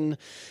mention,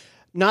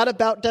 not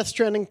about Death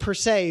Stranding per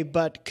se,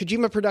 but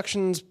Kojima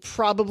Productions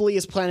probably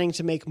is planning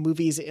to make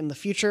movies in the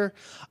future.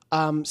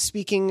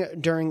 Speaking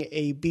during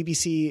a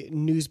BBC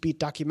Newsbeat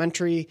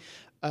documentary,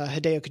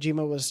 Hideo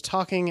Kojima was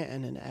talking,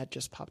 and an ad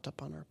just popped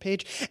up on our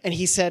page. And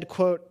he said,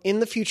 quote, "In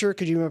the future,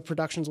 Kojima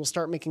Productions will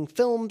start making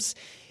films.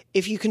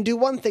 If you can do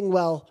one thing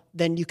well,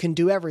 then you can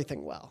do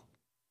everything well."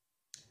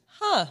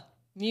 Huh.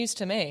 News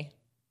to me.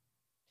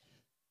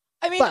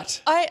 I mean,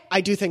 But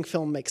I do think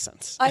film makes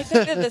sense. I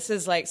think that this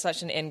is like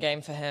such an end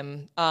game for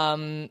him.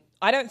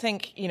 I don't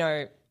think,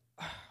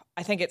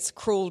 I think it's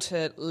cruel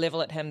to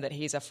level at him that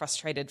he's a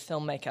frustrated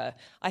filmmaker.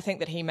 I think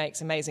that he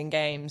makes amazing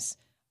games,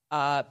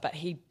 but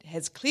he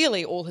has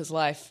clearly all his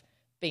life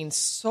been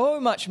so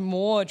much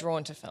more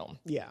drawn to film.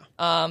 Yeah.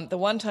 The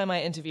one time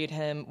I interviewed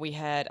him, we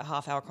had a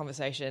half-hour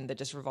conversation that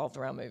just revolved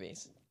around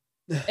movies.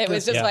 It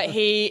was just like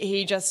he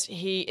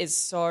is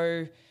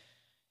so...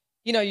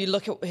 you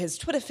look at his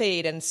Twitter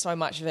feed and so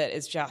much of it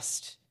is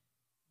just,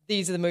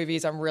 these are the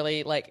movies I'm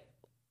really like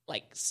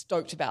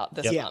stoked about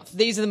this month.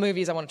 These are the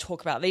movies I want to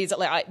talk about. These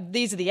are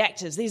these are the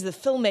actors. These are the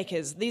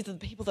filmmakers. These are the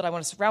people that I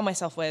want to surround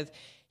myself with.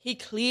 He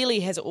clearly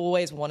has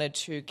always wanted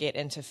to get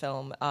into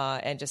film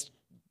and just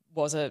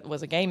was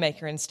a game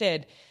maker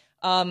instead.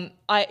 I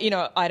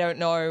don't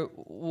know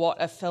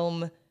what a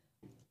film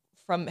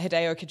from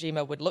Hideo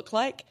Kojima would look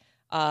like.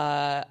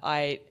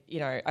 I've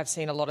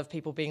seen a lot of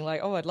people being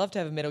like, "Oh, I'd love to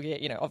have a Metal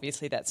Gear."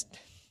 Obviously that's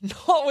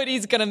not what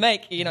he's going to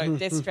make.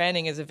 Death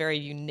Stranding is a very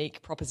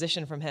unique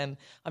proposition from him.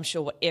 I'm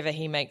sure whatever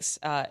he makes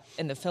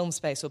in the film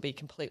space will be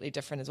completely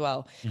different as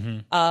well.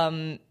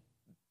 Mm-hmm.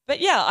 But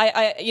yeah,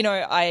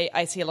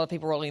 I see a lot of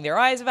people rolling their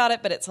eyes about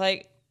it, but it's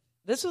like,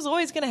 this was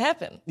always going to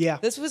happen. Yeah.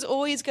 This was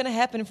always going to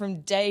happen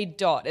from day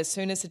dot. As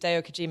soon as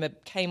Hideo Kojima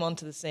came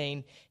onto the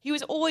scene, he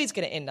was always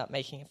going to end up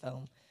making a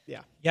film.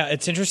 Yeah,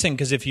 it's interesting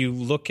because if you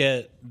look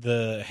at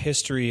the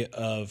history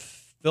of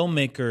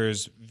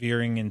filmmakers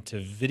veering into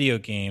video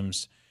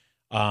games,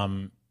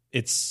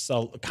 it's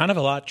kind of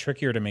a lot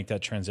trickier to make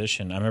that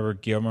transition. I remember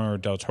Guillermo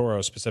del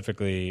Toro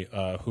specifically,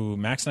 who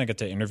Max and I got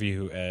to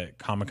interview at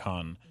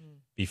Comic-Con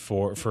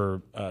before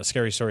for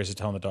Scary Stories to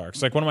Tell in the Dark.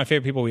 It's like one of my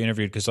favorite people we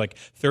interviewed because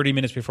 30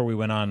 minutes before we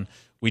went on,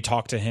 we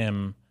talked to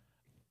him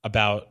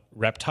about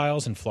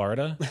reptiles in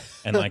Florida,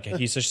 and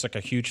he's just a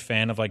huge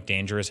fan of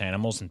dangerous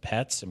animals and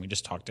pets, and we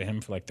just talked to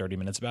him for 30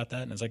 minutes about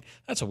that, and it's like,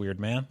 that's a weird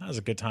man. That was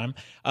a good time.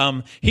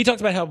 He talked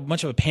about how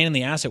much of a pain in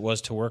the ass it was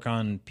to work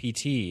on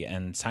PT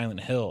and Silent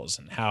Hills,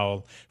 and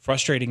how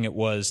frustrating it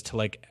was to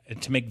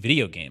make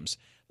video games.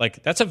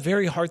 That's a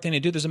very hard thing to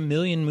do. There's a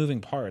million moving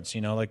parts,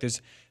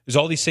 there's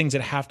all these things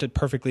that have to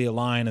perfectly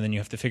align, and then you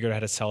have to figure out how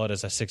to sell it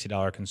as a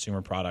 $60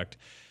 consumer product.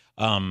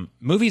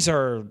 Movies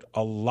are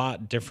a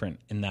lot different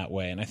in that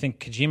way. And I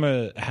think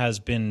Kojima has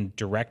been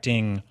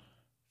directing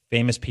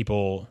famous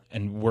people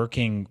and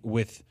working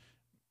with,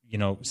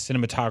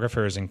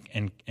 cinematographers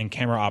and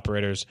camera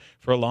operators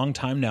for a long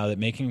time now, that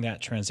making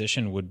that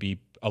transition would be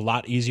a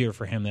lot easier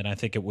for him than I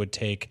think it would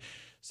take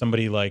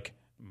somebody like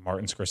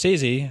Martin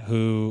Scorsese,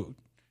 who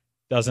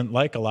doesn't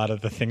like a lot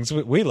of the things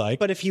we like.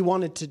 But if he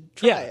wanted to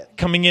try it.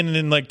 Coming in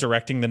and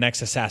directing the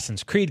next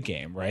Assassin's Creed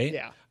game, right?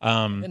 Yeah.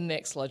 The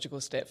next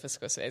logical step for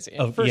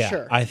Scorsese. For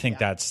sure. I think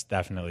that's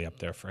definitely up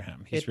there for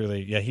him. He's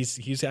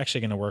he's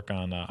actually going to work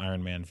on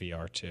Iron Man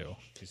VR too.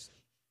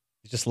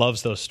 He just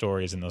loves those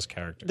stories and those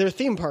characters. Their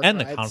theme park and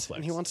rides, the conflicts.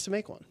 and he wants to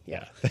make one.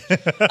 Yeah.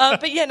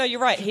 But yeah, no,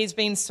 you're right.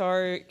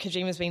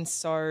 Kojima's been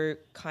so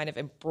kind of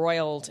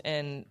embroiled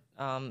in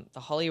the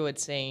Hollywood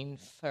scene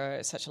for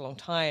such a long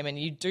time, and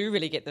you do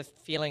really get the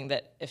feeling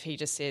that if he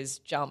just says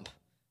jump,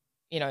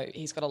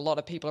 he's got a lot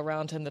of people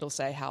around him that'll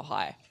say how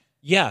high.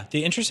 Yeah,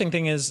 the interesting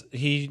thing is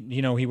he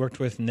worked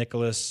with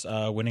Nicholas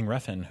Winding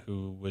Refn,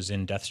 who was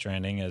in Death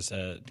Stranding as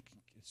a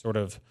sort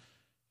of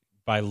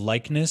by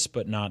likeness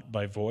but not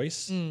by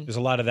voice. There's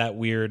a lot of that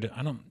weird.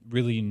 I don't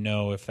really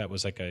know if that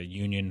was a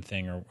union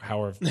thing or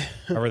however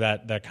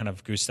that kind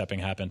of goose stepping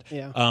happened.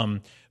 Yeah.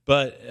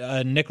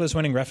 But Nicholas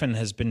Winding Refn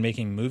has been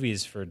making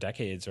movies for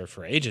decades or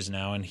for ages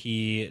now, and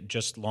he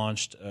just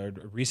launched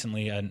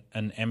recently an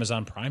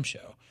Amazon Prime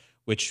show,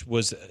 which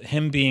was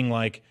him being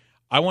like,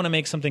 I want to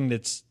make something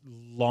that's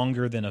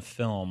longer than a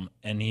film,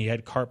 and he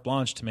had carte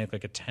blanche to make a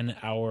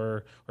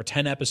 10-hour or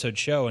 10-episode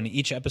show, and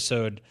each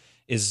episode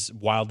is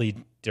wildly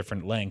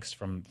different lengths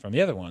from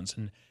the other ones.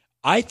 And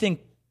I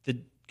think that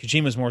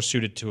Kojima is more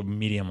suited to a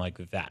medium like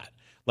that.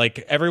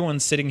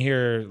 Everyone sitting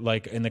here,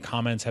 in the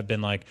comments, have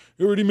been like,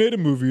 "You already made a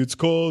movie. It's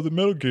called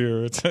Metal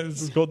Gear.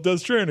 It's called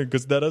Death Stranding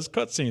because that has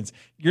cutscenes."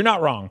 You're not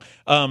wrong,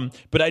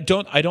 but I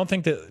don't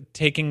think that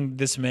taking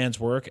this man's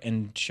work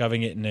and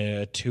shoving it in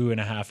a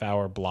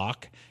 2.5-hour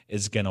block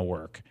is gonna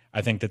work.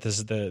 I think that this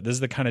is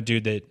the kind of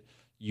dude that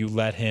you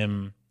let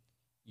him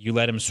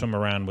swim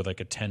around with a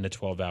 10 to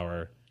 12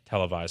 hour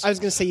televised. I was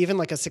going to say even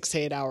a 6 to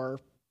 8 hour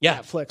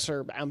Netflix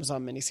or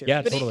Amazon miniseries.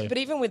 Yeah, totally. But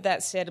even with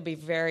that said, it'll be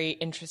very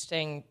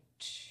interesting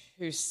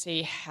to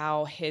see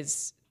how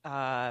his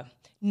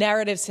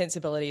narrative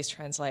sensibilities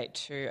translate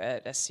to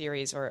a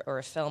series or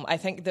a film. I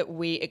think that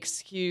we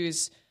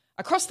excuse,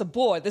 across the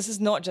board, this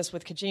is not just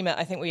with Kojima,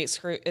 I think we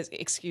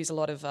excuse a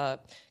lot of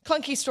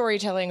clunky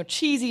storytelling or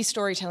cheesy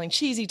storytelling,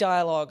 cheesy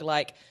dialogue,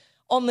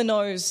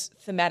 on-the-nose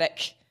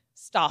thematic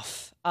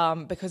stuff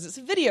because it's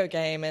a video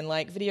game, and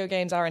like video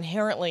games are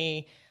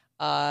inherently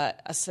a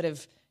sort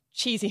of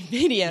cheesy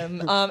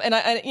medium. And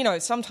I,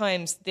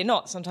 sometimes they're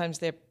not. Sometimes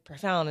they're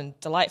profound and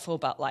delightful.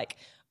 But like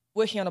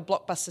working on a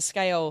blockbuster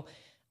scale,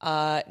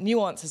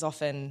 nuance is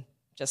often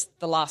just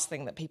the last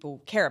thing that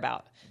people care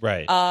about.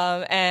 Right.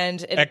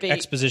 And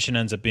exposition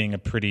ends up being a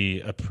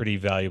pretty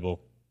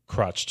valuable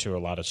crutch to a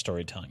lot of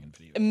storytelling in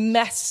video games.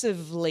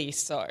 Massively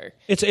so.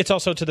 It's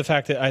also to the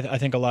fact that I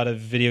think a lot of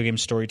video game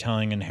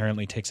storytelling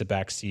inherently takes a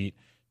backseat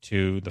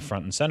to the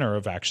front and center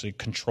of actually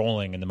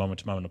controlling in the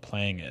moment to moment of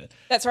playing it.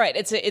 That's right.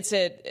 It's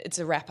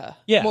a wrapper.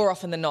 Yeah. More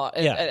often than not,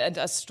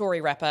 a story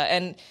wrapper.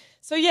 And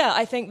so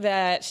I think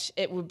that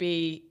it would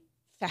be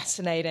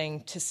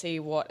fascinating to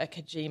see what a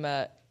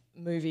Kojima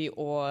movie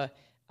or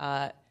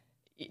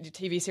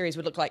TV series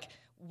would look like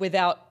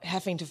without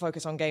having to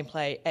focus on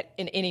gameplay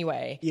in any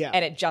way,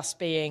 and it just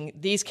being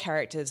these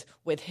characters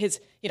with his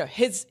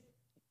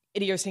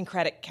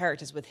idiosyncratic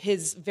characters with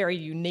his very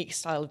unique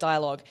style of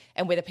dialogue,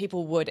 and whether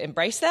people would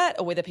embrace that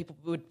or whether people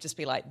would just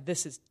be like,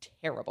 "This is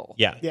terrible."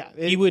 Yeah.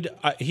 He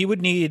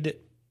would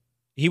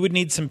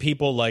need some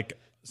people like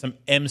some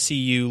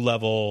MCU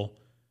level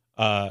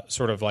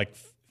sort of like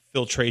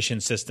filtration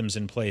systems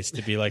in place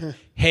to be like,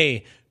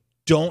 "Hey,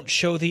 don't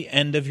show the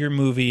end of your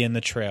movie in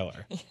the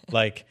trailer."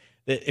 Like.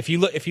 If you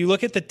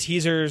look at the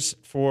teasers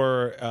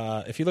for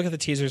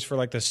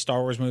like the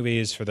Star Wars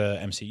movies, for the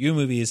MCU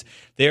movies,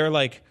 they are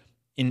like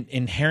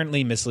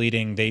inherently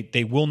misleading.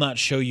 They will not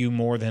show you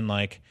more than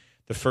like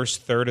the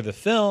first third of the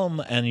film,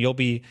 and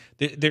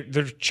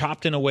they're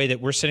chopped in a way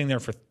that we're sitting there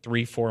for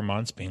 3-4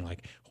 months being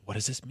like, what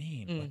does this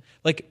mean?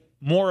 Like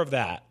more of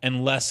that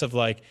and less of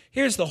like,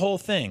 here's the whole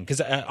thing. Because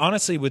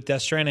honestly, with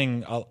Death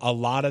Stranding, a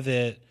lot of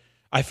it,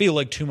 I feel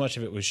like too much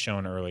of it was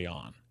shown early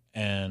on.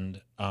 And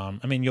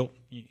I mean,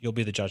 you'll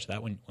be the judge of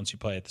that once you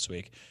play it this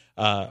week.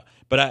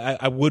 But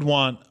I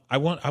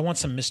want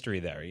some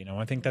mystery there.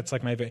 I think that's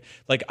like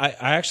I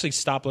actually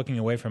stopped looking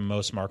away from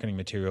most marketing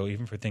material,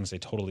 even for things I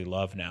totally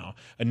love now.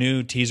 A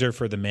new teaser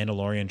for The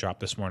Mandalorian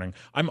dropped this morning.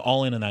 I'm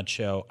all in on that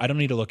show. I don't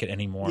need to look at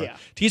any more. Yeah.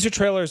 Teaser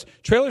trailers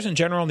in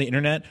general on the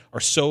internet are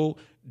so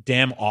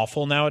damn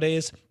awful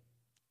nowadays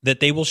that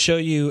they will show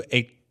you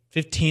a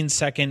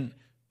 15-second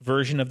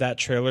version of that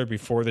trailer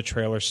before the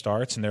trailer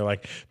starts, and they're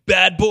like,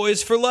 "Bad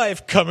Boys for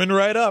Life coming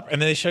right up,"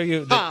 and then they show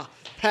you and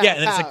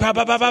then it's like bah,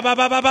 bah, bah, bah, bah,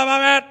 bah, bah,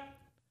 bah, bah,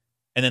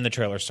 and then the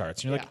trailer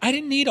starts, and you're like, I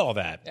didn't need all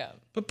that.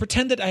 But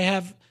pretend that I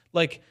have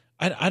like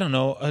I don't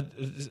know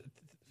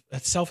a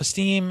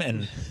self-esteem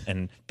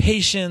and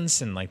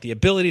patience and like the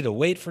ability to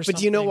wait for something. But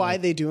do you know why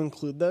they do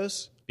include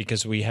those?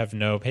 Because we have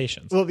no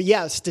patience. Well,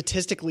 yeah,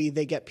 statistically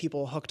they get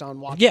people hooked on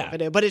watching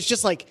video, but it's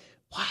just like,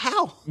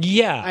 wow.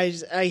 Yeah.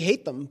 I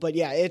hate them. But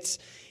yeah,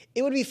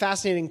 it would be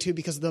fascinating too,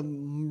 because the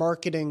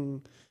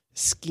marketing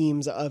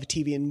schemes of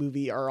TV and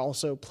movie are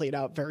also played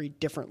out very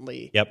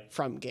differently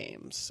from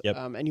games.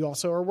 And you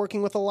also are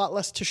working with a lot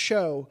less to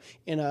show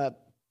in a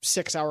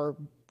 6-hour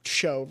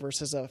show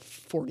versus a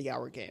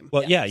 40-hour game.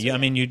 Well, I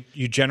mean,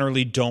 you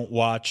generally don't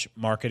watch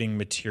marketing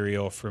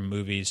material for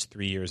movies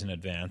 3 years in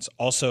advance.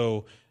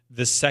 Also,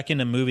 the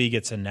second a movie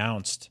gets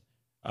announced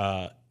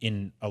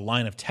in a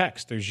line of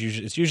text,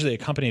 it's usually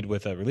accompanied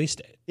with a release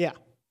date. Yeah.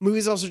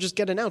 Movies also just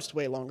get announced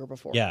way longer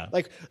before. Yeah.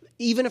 Like,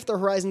 even if the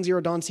Horizon Zero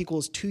Dawn sequel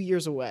is 2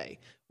 years away,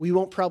 we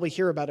won't probably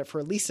hear about it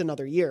for at least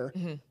another year.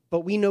 Mm-hmm.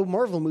 But we know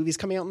Marvel movies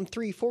coming out in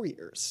 3-4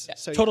 years. Yeah.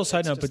 So total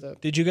side note, but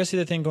did you guys see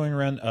the thing going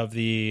around of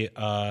the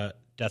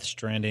Death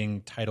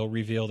Stranding title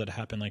reveal that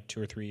happened like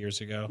 2 or 3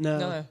 years ago?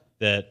 No.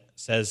 That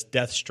says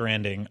Death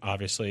Stranding,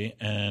 obviously,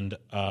 and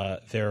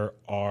there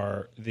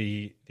are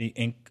the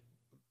ink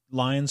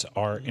lines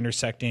are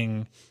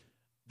intersecting.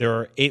 There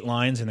are 8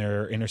 lines, and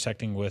they're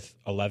intersecting with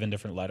 11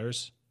 different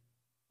letters.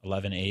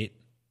 11/8,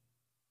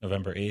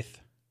 November 8th,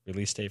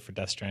 release date for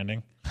Death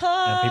Stranding.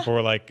 And people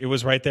were like, it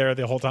was right there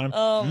the whole time.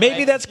 Oh,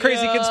 maybe that's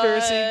crazy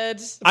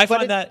conspiracy. I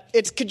find that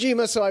it's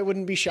Kojima, so I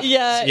wouldn't be shocked.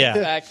 Yeah.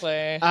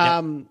 Exactly.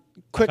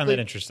 Quickly, I find that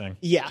interesting.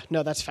 Yeah,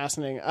 no, that's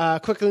fascinating.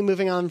 Quickly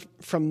moving on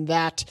from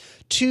that,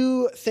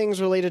 2 things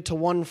related to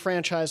one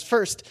franchise.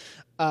 First,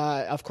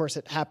 of course,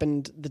 it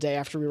happened the day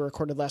after we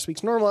recorded last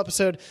week's normal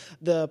episode.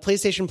 The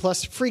PlayStation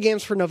Plus free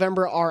games for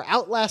November are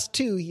Outlast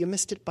 2. You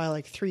missed it by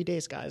like 3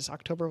 days, guys.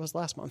 October was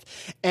last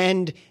month.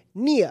 And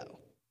Neo.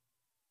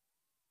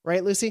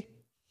 Right, Lucy?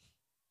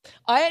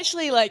 I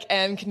actually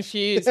am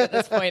confused at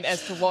this point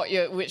as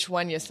to which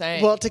one you're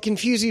saying. Well, to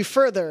confuse you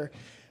further,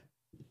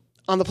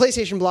 on the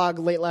PlayStation blog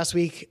late last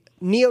week,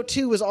 Neo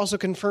 2 was also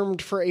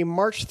confirmed for a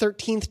March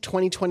 13th,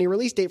 2020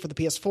 release date for the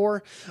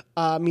PS4.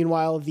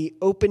 Meanwhile, the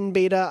open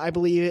beta, I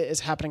believe,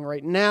 is happening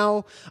right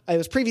now. It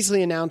was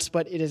previously announced,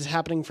 but it is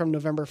happening from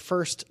November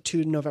 1st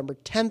to November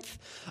 10th.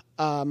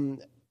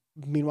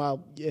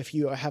 Meanwhile, if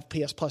you have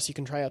PS Plus, you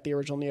can try out the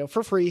original Neo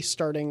for free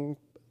starting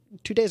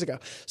 2 days ago.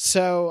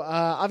 So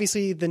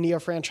obviously the Neo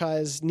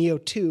franchise, Neo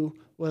 2,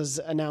 was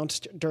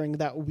announced during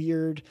that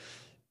weird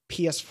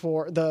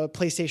PS4, the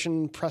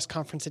PlayStation press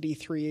conference at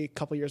E3 a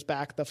couple years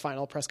back, the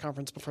final press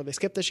conference before they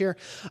skipped this year,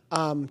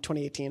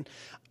 2018.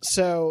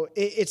 So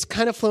it's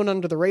kind of flown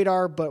under the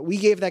radar, but we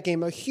gave that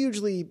game a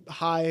hugely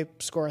high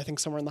score. I think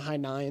somewhere in the high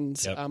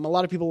 9s. Yep. A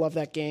lot of people love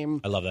that game.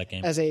 I love that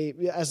game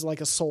as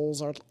like a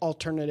Souls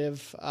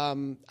alternative.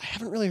 I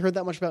haven't really heard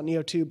that much about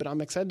Neo 2, but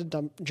I'm excited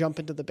to jump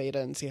into the beta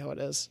and see how it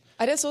is.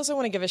 I just also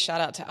want to give a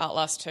shout out to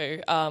Outlast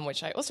 2,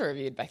 which I also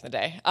reviewed back in the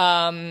day,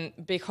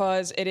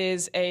 because it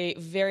is a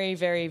very,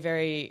 very,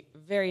 very,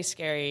 very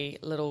scary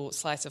little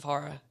slice of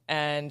horror.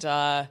 And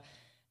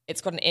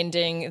it's got an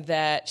ending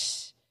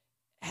that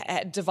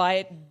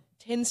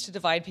tends to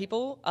divide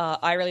people.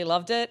 I really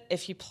loved it.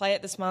 If you play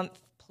it this month,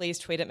 please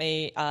tweet at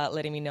me,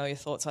 letting me know your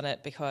thoughts on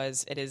it,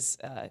 because it is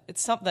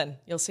it's something.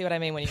 You'll see what I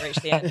mean when you reach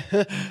the end.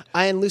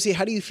 And Lucy,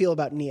 how do you feel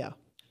about Neo?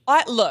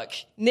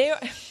 Neo.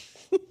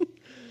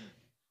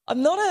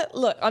 I'm not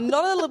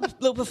a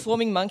little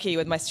performing monkey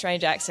with my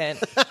strange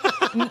accent.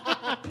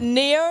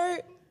 Neo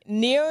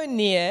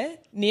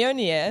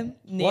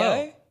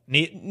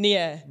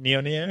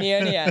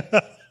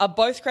are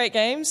both great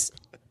games.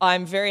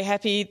 I'm very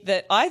happy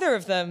that either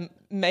of them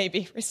may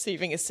be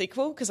receiving a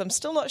sequel, because I'm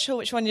still not sure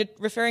which one you're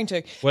referring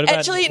to. What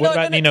about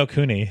Ni no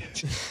Kuni?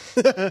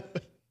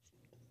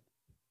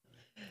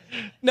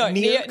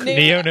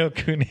 Neo no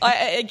Kuni.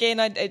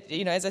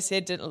 As I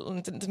said,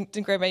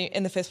 didn't grab me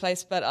in the first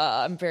place, but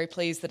I'm very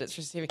pleased that it's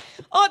receiving.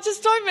 Oh,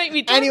 just don't make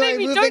me.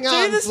 Moving don't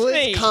on. Do this to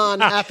me. BlizzCon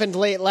happened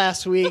late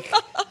last week.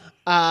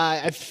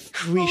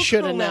 We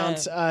should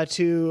announce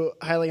two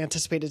highly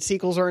anticipated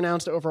sequels are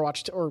announced.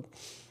 Overwatch, or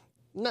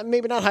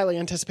maybe not highly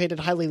anticipated,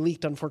 highly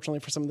leaked, unfortunately,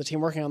 for some of the team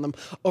working on them.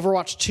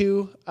 Overwatch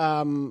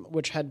 2,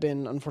 which had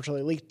been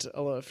unfortunately leaked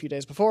a few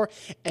days before,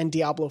 and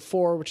Diablo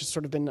 4, which has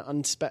sort of been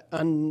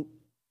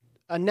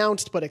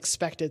announced but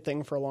expected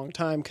thing for a long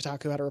time.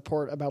 Kotaku had a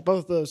report about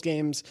both of those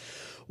games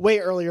way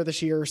earlier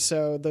this year,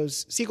 so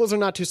those sequels are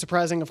not too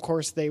surprising. Of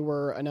course, they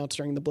were announced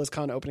during the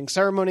BlizzCon opening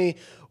ceremony,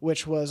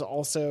 which was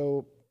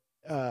also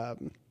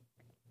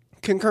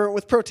concurrent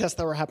with protests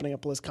that were happening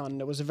at BlizzCon.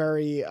 It was a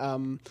very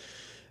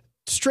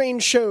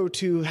strange show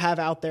to have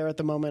out there at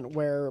the moment,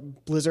 where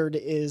Blizzard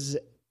is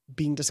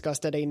being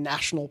discussed at a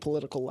national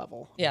political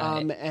level. Yeah,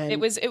 and it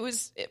was a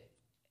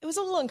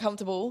little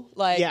uncomfortable.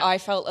 I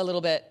felt a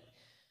little bit.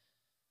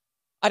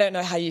 I don't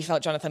know how you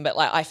felt, Jonathan, but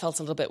I felt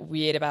a little bit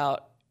weird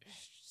about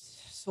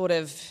sort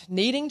of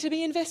needing to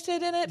be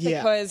invested in it,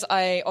 because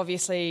I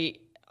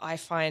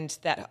find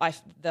that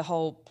the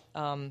whole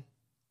Hong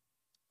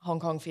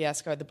Kong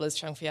fiasco, the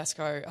BlizzCon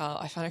fiasco,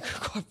 I find it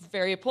quite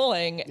very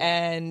appalling,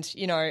 and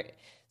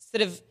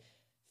sort of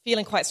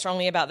feeling quite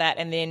strongly about that,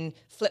 and then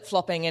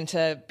flip-flopping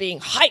into being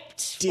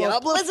hyped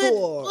Diablo for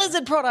 4.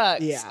 Blizzard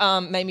products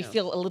made me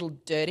feel a little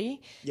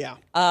dirty. Yeah.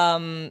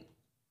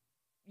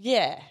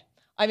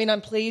 I mean,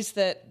 I'm pleased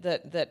that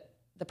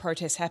the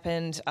protests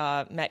happened.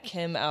 Matt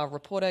Kim, our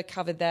reporter,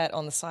 covered that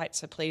on the site,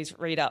 so please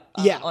read up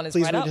on his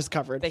write-up. Read his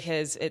coverage,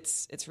 because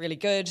it's really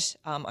good.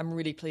 I'm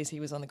really pleased he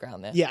was on the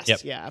ground there. Yes, yep.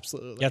 Yeah,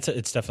 absolutely. Yeah,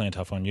 it's definitely a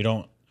tough one. You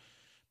don't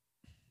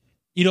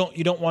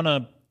want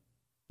to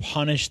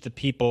punish the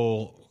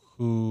people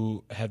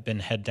who have been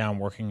head down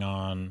working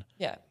on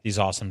these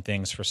awesome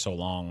things for so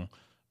long,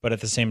 but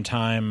at the same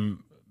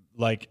time,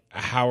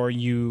 how are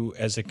you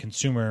as a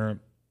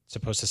consumer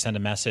supposed to send a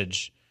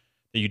message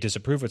that you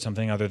disapprove of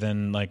something other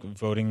than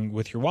voting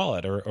with your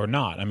wallet or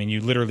not? I mean,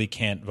 you literally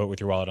can't vote with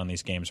your wallet on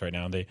these games right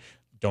now. They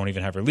don't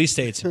even have release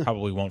dates and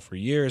probably won't for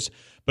years.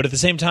 But at the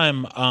same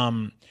time,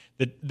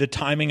 the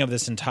timing of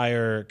this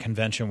entire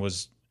convention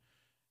was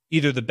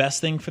either the best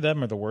thing for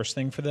them or the worst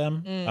thing for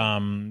them.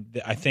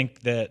 I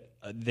think that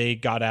they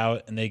got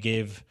out and they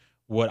gave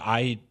what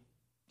I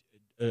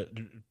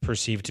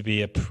perceived to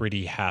be a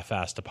pretty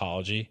half-assed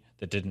apology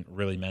that didn't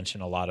really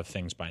mention a lot of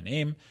things by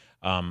name,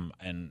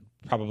 and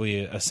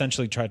probably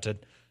essentially tried to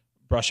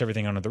brush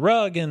everything under the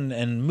rug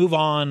and move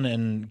on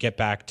and get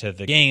back to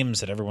the games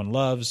that everyone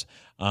loves.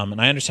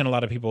 And I understand a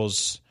lot of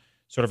people's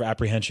sort of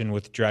apprehension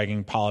with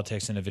dragging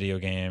politics into video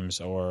games,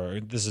 or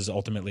this is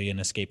ultimately an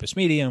escapist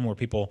medium where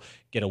people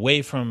get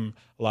away from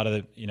a lot of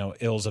the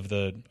ills of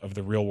the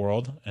real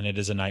world, and it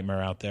is a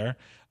nightmare out there.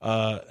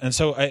 And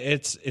so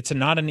it's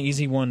not an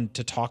easy one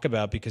to talk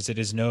about, because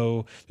there's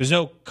no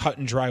cut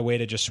and dry way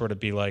to just sort of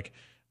be like,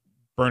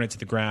 burn it to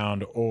the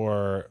ground,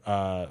 or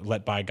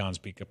let bygones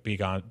be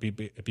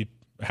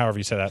however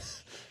you say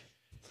that.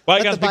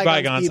 Bygones be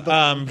bygones.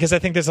 Because I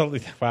think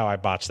I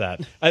botched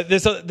that.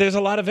 There's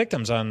a lot of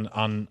victims on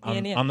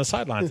the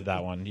sidelines of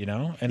that one,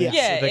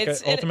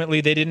 and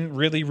ultimately they didn't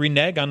really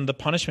renege on the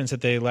punishments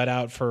that they let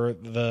out for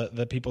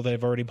the people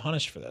they've already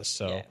punished for this.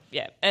 So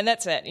and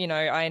that's it.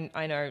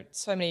 I know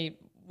so many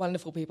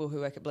wonderful people who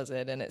work at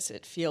Blizzard, and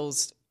it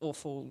feels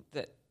awful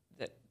that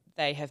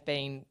they have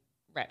been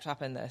wrapped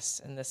up in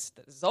this, and this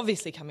is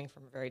obviously coming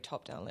from a very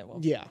top-down level.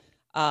 Yeah.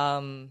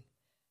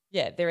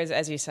 There is,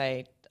 as you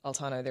say,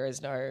 Altano,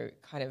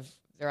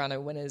 there are no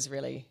winners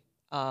really.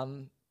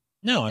 No,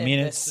 I mean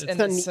it's in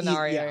this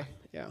scenario.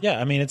 Yeah,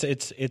 I mean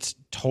it's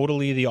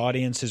totally the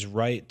audience's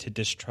right to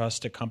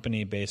distrust a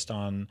company based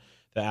on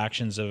the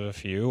actions of a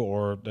few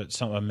or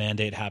a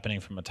mandate happening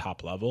from a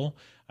top level.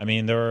 I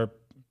mean, there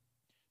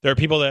are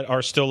people that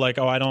are still like,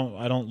 oh, I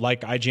don't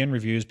like IGN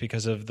reviews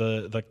because of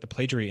the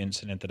plagiarism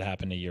incident that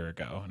happened a year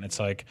ago, and it's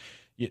like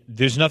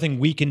there's nothing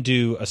we can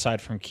do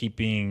aside from keep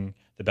being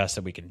the best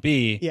that we can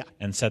be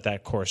and set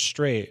that course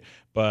straight.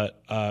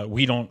 But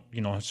we don't,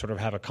 sort of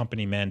have a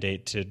company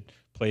mandate to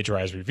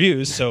plagiarize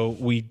reviews, so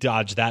we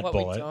dodge that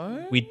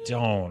bullet. We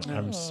don't.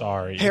 I'm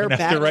sorry. Hair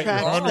backtracked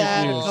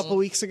that a couple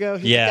weeks ago.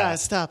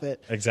 Guys, stop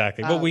it.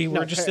 Exactly. But we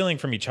were just stealing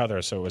from each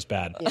other, so it was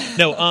bad.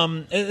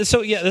 No.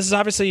 So yeah, this is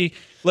obviously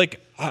like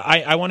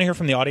I want to hear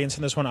from the audience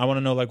in this one. I want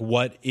to know like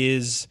what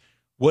is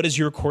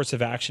your course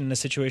of action in a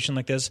situation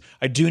like this.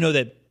 I do know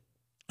that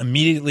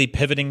immediately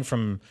pivoting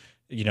from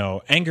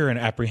anger and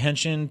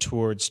apprehension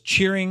towards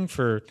cheering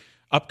for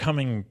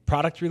upcoming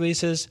product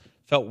releases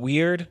felt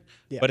weird.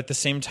 Yeah. But at the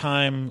same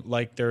time,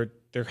 like there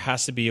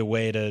has to be a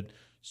way to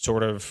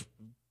sort of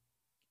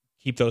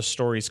keep those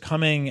stories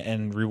coming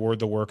and reward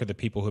the work of the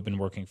people who've been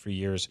working for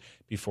years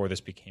before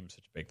this became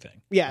such a big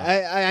thing.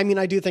 Yeah, I mean,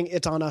 I do think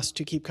it's on us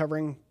to keep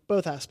covering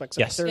both aspects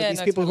of it. There are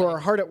these people who are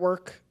hard at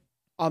work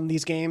on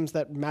these games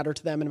that matter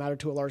to them and matter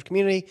to a large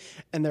community,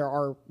 and there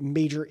are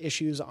major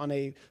issues on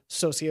a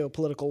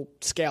socio-political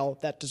scale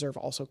that deserve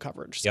also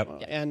coverage.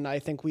 And I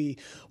think we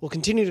will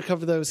continue to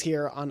cover those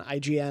here on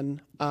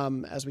IGN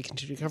as we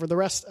continue to cover the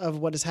rest of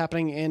what is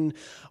happening in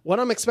what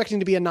I'm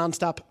expecting to be a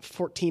nonstop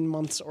 14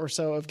 months or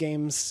so of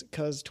games,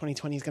 because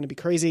 2020 is going to be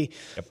crazy.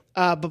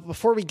 But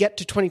before we get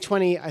to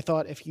 2020, I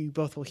thought if you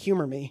both will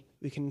humor me,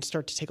 we can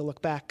start to take a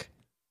look back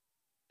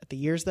at the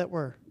years that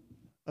were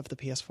of the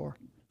PS4.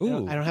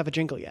 I don't have a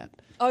jingle yet.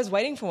 I was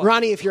waiting for one.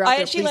 Ronnie, if you're out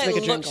there, please make a jingle. I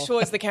actually looked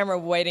towards the camera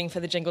waiting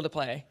for the jingle to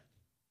play.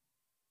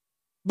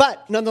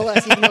 But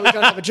nonetheless, even though we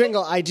don't have a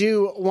jingle, I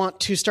do want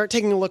to start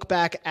taking a look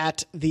back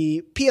at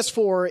the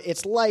PS4,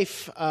 its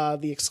life,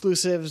 the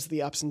exclusives,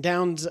 the ups and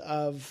downs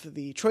of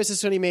the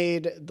choices Sony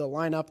made, the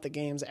lineup, the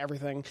games,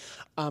 everything,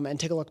 and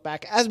take a look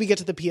back as we get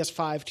to the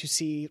PS5 to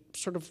see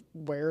sort of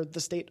where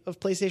the state of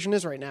PlayStation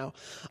is right now.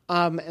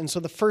 And so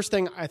the first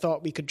thing I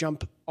thought we could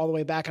jump all the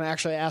way back, and I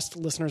actually asked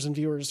listeners and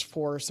viewers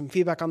for some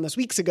feedback on this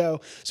weeks ago.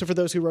 So for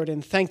those who wrote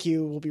in, thank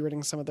you. We'll be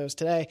reading some of those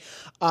today.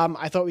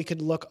 I thought we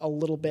could look a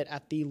little bit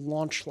at the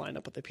launch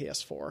lineup of the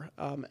PS4.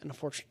 And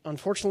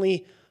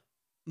unfortunately,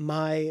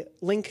 my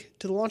link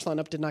to the launch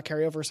lineup did not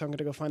carry over, so I'm going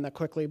to go find that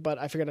quickly. But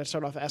I figured I'd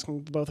start off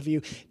asking both of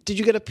you, did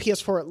you get a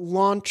PS4 at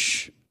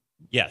launch?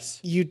 Yes.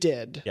 You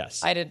did?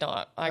 Yes. I did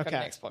not. I got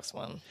an Xbox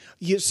One.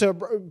 So,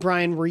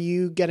 Brian, were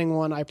you getting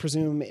one, I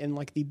presume, in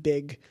like the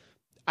big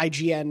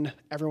IGN,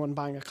 everyone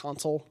buying a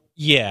console?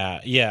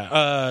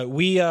 Yeah.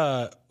 We,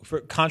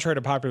 contrary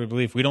to popular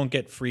belief, we don't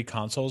get free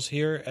consoles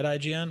here at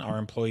IGN. Our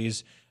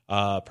employees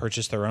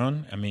purchase their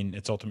own. I mean,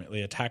 it's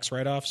ultimately a tax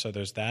write-off, so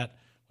there's that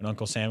when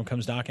Uncle Sam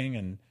comes knocking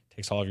and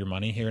takes all of your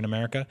money here in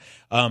America.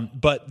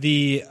 But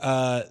the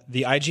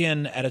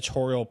IGN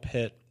editorial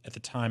pit at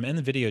the time and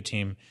the video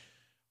team,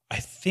 I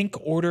think,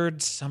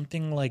 ordered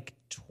something like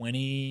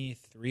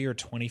 23 or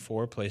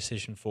 24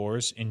 PlayStation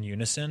 4s in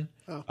unison.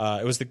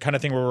 It was the kind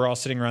of thing where we're all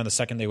sitting around the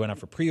second they went up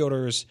for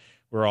pre-orders.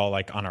 We're all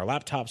like on our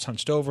laptops,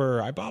 hunched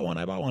over. I bought one.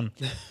 And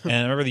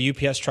I remember the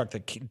UPS truck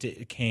that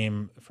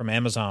came from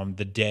Amazon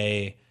the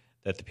day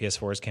that the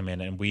PS4s came in,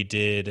 and we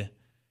did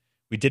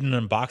an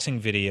unboxing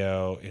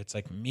video. It's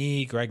like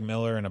me, Greg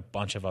Miller, and a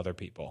bunch of other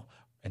people,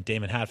 and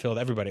Damon Hatfield,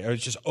 everybody. I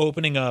was just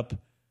opening up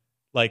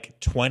like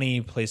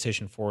 20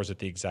 PlayStation 4s at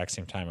the exact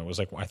same time. It was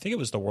like, I think it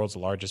was the world's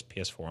largest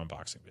PS4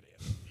 unboxing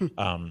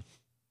video.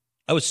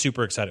 I was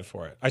super excited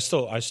for it. I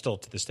still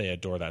to this day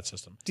adore that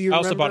system. I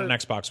also bought an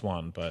Xbox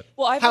One, but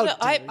I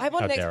bought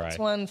an Xbox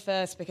One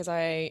first because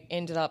I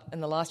ended up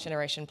in the last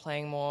generation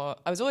playing more.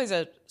 I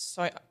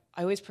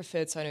always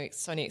preferred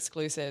Sony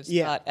exclusives,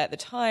 but at the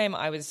time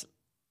I was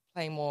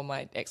playing more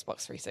my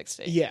Xbox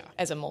 360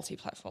 as a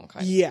multi-platform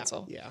kind of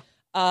console.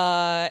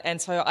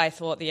 And so I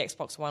thought the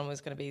Xbox One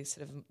was going to be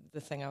sort of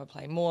the thing I would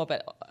play more,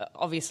 but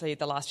obviously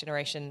the last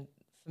generation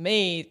for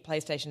me,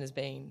 PlayStation has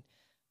been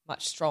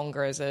much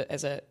stronger as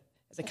a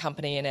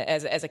company and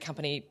as a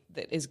company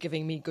that is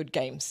giving me good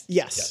games.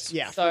 Yes.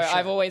 Yeah. So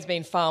I've always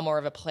been far more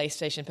of a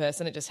PlayStation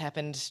person. It just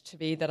happened to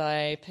be that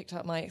I picked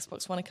up my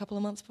Xbox One a couple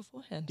of months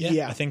beforehand.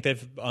 Yeah. I think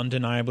they've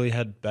undeniably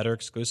had better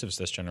exclusives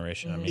this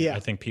generation. I mean, I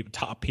think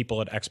top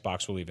people at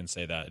Xbox will even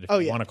say that.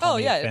 If you want to call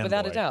me a fanboy,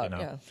 without a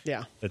doubt.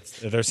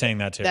 They're saying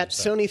that too. That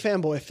Sony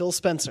fanboy, Phil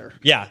Spencer.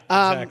 Yeah,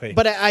 exactly.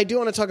 But I do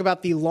want to talk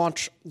about the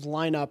launch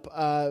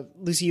lineup.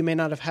 Lucy, you may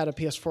not have had a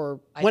PS4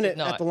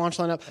 at the launch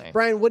lineup. Okay.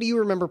 Brian, what do you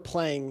remember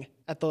playing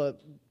at the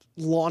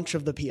launch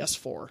of the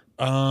PS4?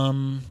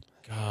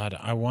 God,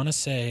 I want to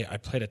say I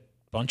played a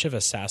bunch of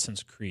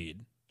Assassin's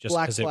Creed. Just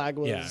Black Flag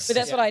was... Yeah. But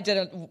that's what I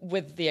did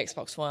with the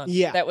Xbox One.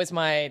 Yeah. That was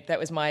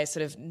my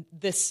sort of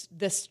this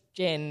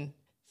gen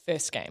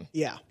first game.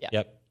 Yeah.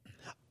 Yep.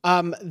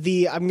 I'm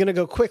going to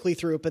go quickly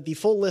through it, but the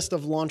full list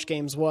of launch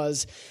games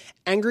was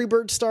Angry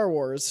Birds Star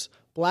Wars,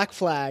 Black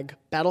Flag,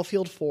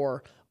 Battlefield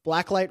 4,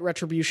 Blacklight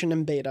Retribution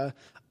in beta,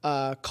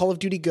 Call of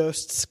Duty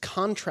Ghosts,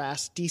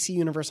 Contrast, DC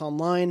Universe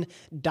Online,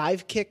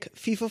 Divekick,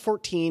 FIFA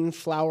 14,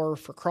 Flower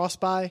for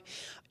Crossbuy,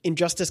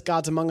 Injustice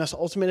Gods Among Us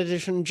Ultimate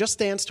Edition, Just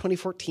Dance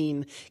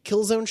 2014,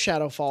 Killzone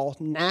Shadowfall,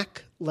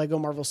 Knack, Lego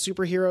Marvel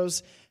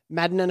Superheroes,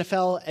 Madden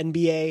NFL,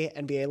 NBA,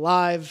 NBA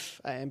Live,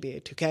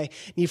 NBA 2K,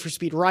 Need for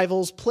Speed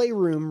Rivals,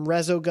 Playroom,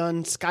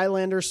 Resogun,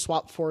 Skylanders,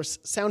 Swap Force,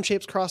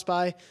 Soundshapes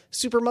Crossbuy,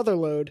 Super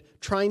Motherload,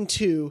 Trine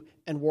 2,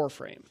 and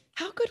Warframe.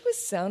 How good was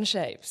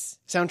Soundshapes?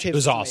 Soundshapes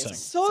was amazing. awesome.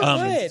 So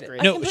good. I've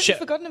completely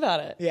forgotten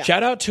about it. Yeah.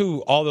 Shout out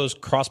to all those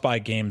cross-buy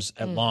games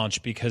at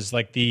launch, because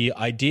like the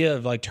idea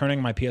of like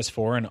turning my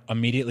PS4 and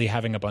immediately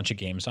having a bunch of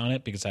games on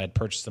it because I had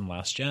purchased them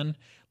last gen,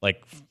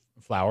 like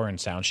Flower and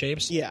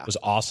Soundshapes, was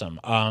awesome.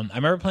 I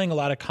remember playing a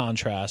lot of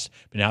Contrast,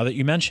 but now that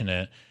you mention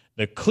it,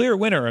 the clear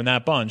winner in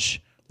that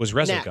bunch was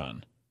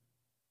Resogun.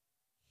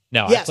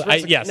 No, Yes,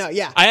 yes. No,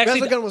 yeah. I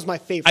actually, Resogun was my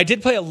favorite. I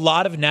did play a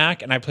lot of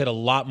Knack, and I played a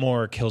lot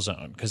more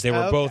Killzone because they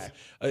were both.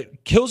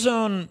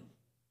 Killzone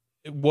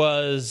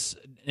was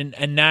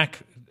and Knack,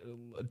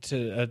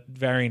 to a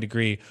varying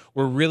degree,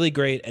 were really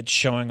great at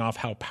showing off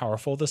how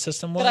powerful the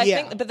system was.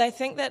 But I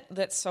think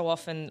that so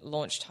often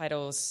launch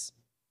titles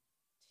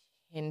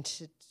tend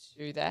to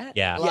do that.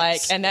 Yeah.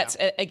 And that's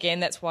again,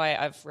 that's why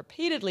I've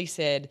repeatedly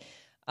said,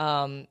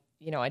 I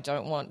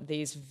don't want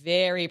these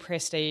very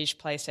prestige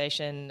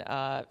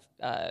PlayStation,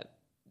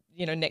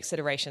 next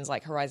iterations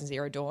like Horizon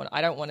Zero Dawn.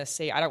 I don't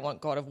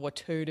want God of War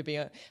 2 to be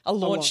a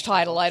launch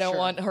title. I don't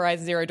want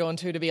Horizon Zero Dawn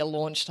 2 to be a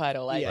launch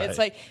title. It's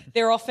like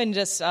they're often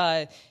just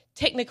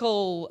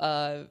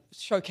technical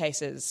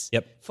showcases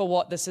for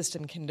what the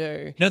system can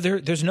do. No,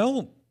 there's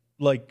no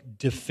like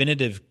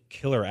definitive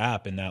killer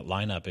app in that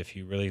lineup if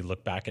you really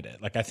look back at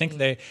it. Like I think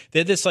they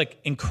had this like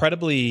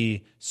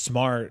incredibly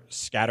smart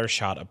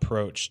scattershot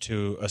approach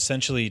to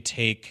essentially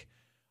take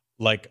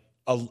like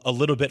a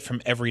little bit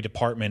from every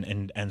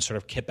department and sort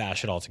of kit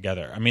bash it all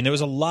together. I mean, there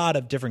was a lot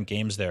of different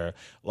games there,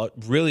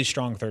 really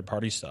strong third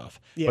party stuff.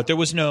 Yeah. But there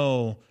was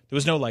no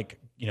like,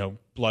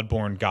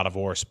 Bloodborne, God of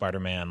War,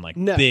 Spider-Man, like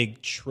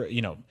big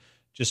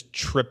just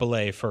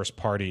AAA first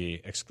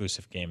party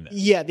exclusive game there.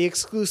 Yeah, the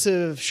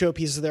exclusive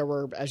showpieces there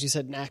were, as you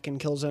said, Knack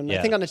and Killzone. Yeah.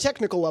 I think on a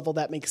technical level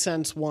that makes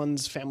sense.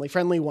 One's family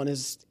friendly, one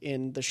is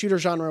in the shooter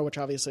genre, which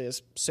obviously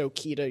is so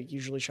key to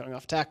usually showing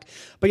off tech.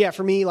 But yeah,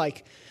 for me,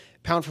 like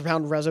pound for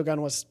pound, Resogun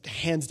was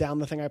hands down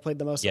the thing I played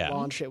the most at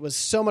launch. It was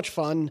so much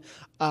fun.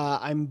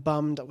 I'm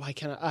bummed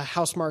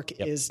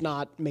Housemarque is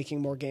not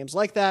making more games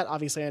like that.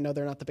 Obviously, I know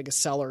they're not the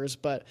biggest sellers,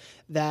 but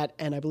that,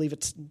 and I believe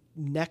it's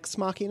Nex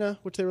Machina,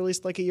 which they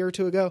released like a year or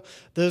two ago.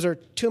 Those are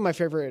two of my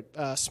favorite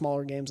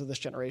smaller games of this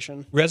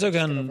generation.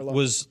 Resogun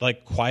was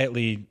like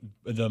quietly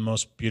the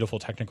most beautiful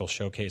technical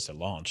showcase at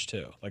launch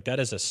too. Like that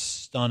is a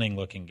stunning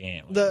looking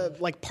game. The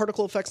like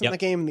particle effects in the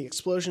game, the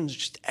explosions,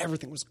 just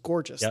everything was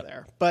gorgeous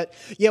there. But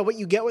yeah, what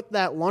you get with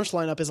that launch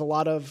lineup is a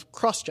lot of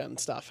cross-gen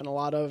stuff and a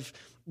lot of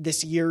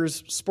this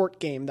year's sport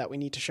game that we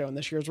need to show and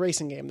this year's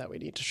racing game that we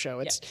need to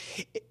show.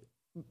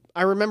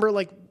 I remember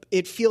like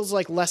it feels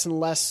like less and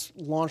less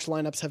launch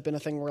lineups have been a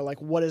thing where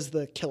like what is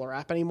the killer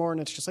app anymore,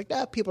 and it's just like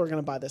people are going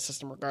to buy this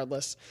system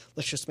regardless.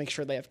 Let's just make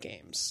sure they have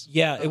games.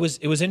 Yeah, it was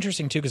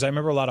interesting too because I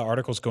remember a lot of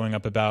articles going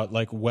up about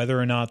like whether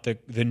or not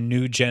the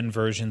new gen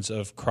versions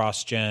of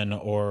cross gen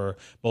or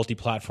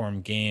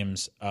multi-platform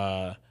games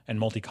and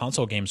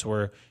multi-console games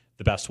were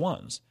the best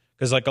ones.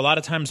 Because like a lot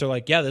of times they're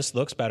like, yeah, this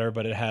looks better,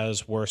 but it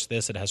has worse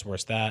this, it has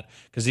worse that.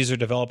 Because these are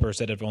developers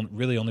that have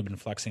really only been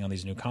flexing on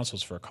these new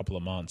consoles for a couple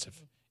of months,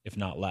 if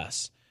not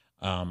less.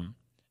 And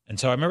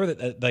so I remember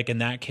that like in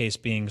that case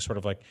being sort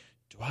of like,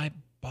 do I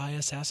buy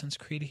Assassin's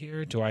Creed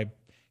here? Do I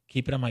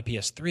keep it on my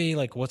PS3?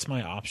 Like, what's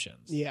my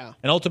options? Yeah.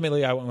 And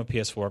ultimately, I went with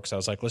PS4 because I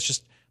was like,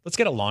 let's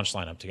get a launch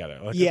lineup together.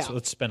 Like,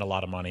 let's spend a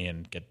lot of money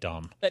and get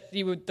dumb. But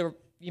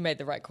you made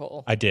the right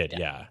call. I did,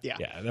 yeah.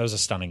 That was a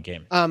stunning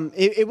game.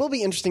 It will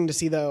be interesting to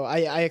see, though.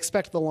 I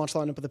expect the launch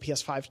lineup of the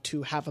PS5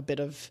 to have a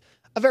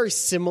very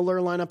similar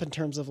lineup in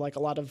terms of like a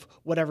lot of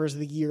whatever's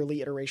the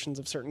yearly iterations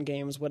of certain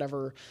games,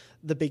 whatever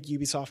the big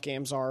Ubisoft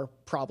games are,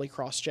 probably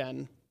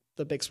cross-gen.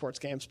 The big sports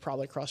games,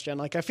 probably cross-gen.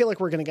 Like, I feel like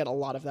we're going to get a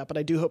lot of that, but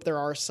I do hope there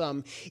are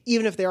some,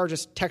 even if they are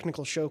just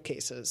technical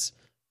showcases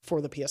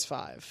for the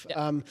PS5.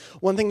 Yep.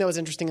 One thing that was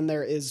interesting in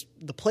there is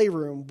the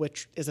Playroom,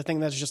 which is a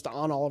thing that's just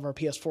on all of our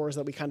PS4s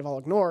that we kind of all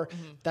ignore.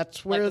 Mm-hmm.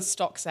 That's where like the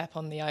Stocks app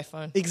on the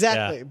iPhone.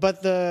 Exactly. Yeah.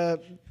 But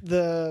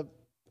the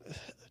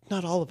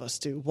not all of us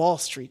do. Wall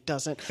Street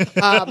doesn't.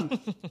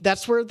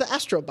 That's where the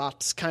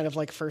Astrobots kind of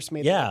like first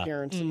made their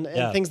appearance and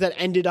things that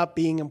ended up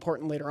being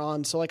important later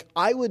on. So like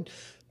I would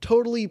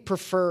totally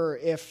prefer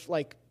if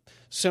like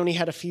Sony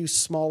had a few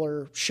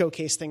smaller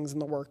showcase things in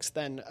the works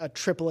than a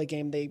AAA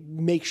game they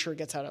make sure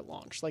gets out at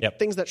launch. Like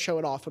things that show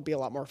it off would be a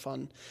lot more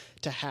fun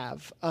to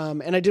have.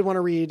 And I did want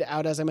to read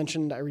out, as I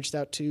mentioned, I reached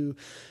out to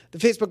the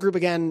Facebook group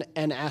again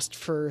and asked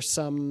for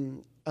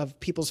some of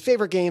people's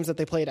favorite games that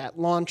they played at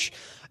launch.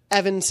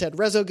 Evan said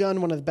Resogun,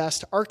 one of the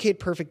best arcade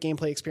perfect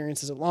gameplay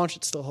experiences at launch.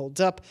 It still holds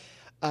up.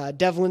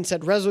 Devlin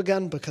said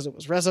Resogun because it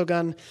was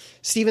Resogun.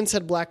 Steven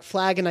said Black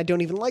Flag, and I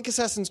don't even like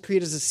Assassin's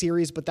Creed as a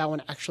series, but that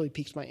one actually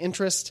piqued my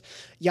interest.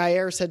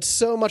 Yair said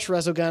so much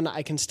Resogun,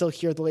 I can still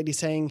hear the lady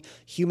saying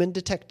human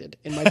detected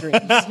in my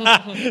dreams.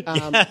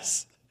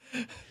 Yes.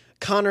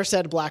 Connor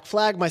said Black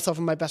Flag. Myself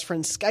and my best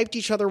friend Skyped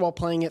each other while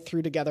playing it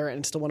through together, and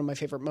it's still one of my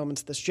favorite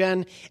moments this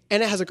gen.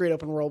 And it has a great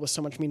open world with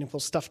so much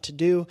meaningful stuff to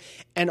do.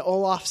 And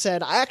Olaf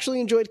said, I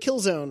actually enjoyed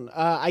Killzone.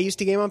 I used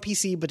to game on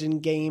PC, but didn't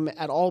game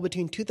at all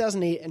between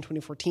 2008 and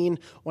 2014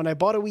 when I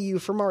bought a Wii U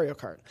for Mario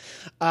Kart.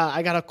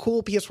 I got a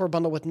cool PS4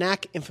 bundle with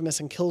Knack,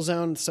 Infamous, and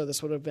Killzone, so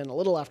this would have been a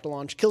little after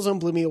launch. Killzone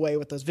blew me away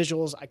with those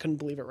visuals. I couldn't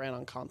believe it ran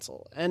on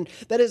console. And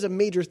that is a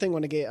major thing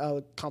when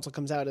a console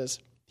comes out is,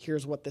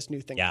 here's what this new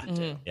thing can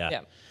do.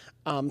 Yeah.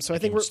 So I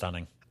think we're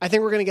stunning. I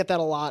think we're going to get that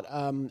a lot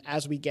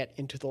as we get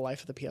into the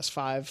life of the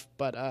PS5.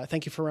 But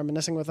thank you for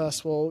reminiscing with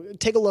us. We'll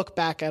take a look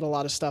back at a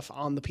lot of stuff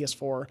on the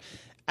PS4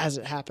 as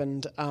it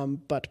happened.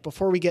 But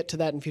before we get to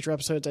that in future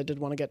episodes, I did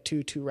want to get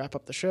to wrap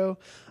up the show,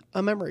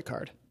 a memory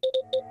card.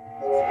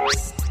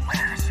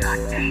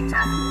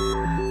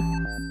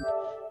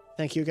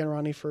 Thank you again,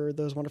 Ronnie, for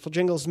those wonderful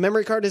jingles.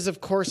 Memory Card is, of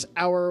course,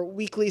 our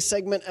weekly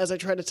segment, as I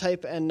try to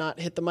type and not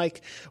hit the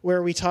mic,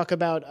 where we talk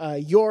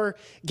about your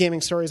gaming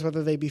stories,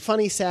 whether they be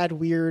funny, sad,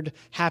 weird,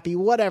 happy,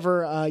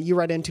 whatever. You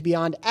write in to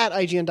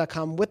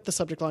beyond@ign.com with the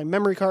subject line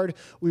Memory Card.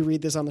 We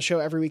read this on the show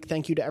every week.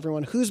 Thank you to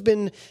everyone who's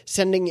been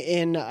sending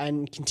in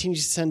and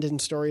continues to send in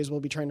stories. We'll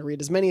be trying to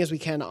read as many as we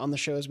can on the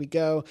show as we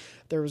go.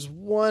 There was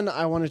one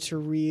I wanted to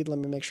read. Let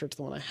me make sure it's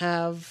the one I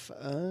have.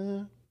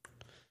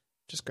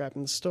 Just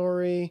grabbing the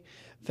story.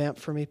 Vamp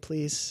for me,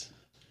 please.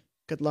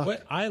 Good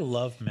luck. I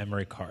love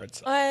memory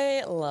cards.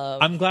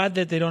 I'm glad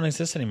that they don't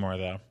exist anymore,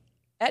 though.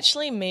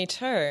 Actually, me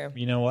too.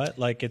 You know what?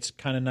 Like, it's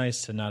kind of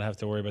nice to not have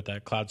to worry about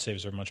that. Cloud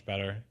saves are much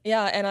better.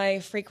 Yeah, and I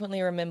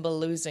frequently remember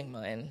losing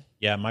mine.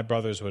 Yeah, my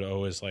brothers would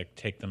always like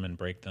take them and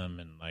break them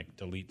and like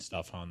delete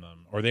stuff on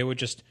them, or they would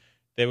just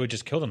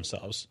kill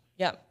themselves.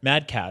 Yeah,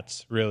 Mad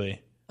Catz,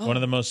 really. One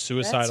of the most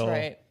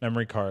suicidal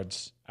memory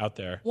cards out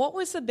there. What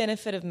was the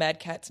benefit of Mad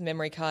Catz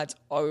memory cards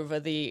over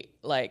the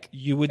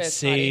You would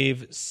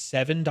save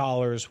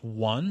 $7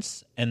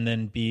 once and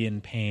then be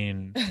in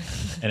pain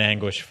and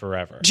anguish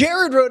forever.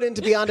 Jared wrote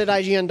into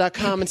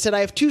beyond@ign.com and said, I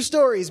have two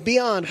stories,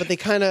 Beyond, but they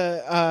kind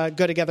of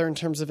go together in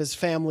terms of his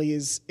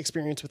family's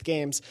experience with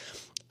games.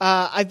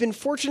 I've been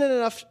fortunate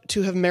enough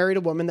to have married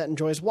a woman that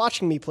enjoys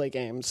watching me play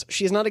games.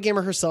 She is not a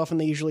gamer herself,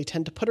 and they usually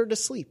tend to put her to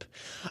sleep.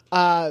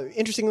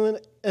 Interestingly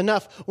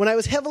enough, when I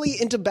was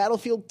heavily into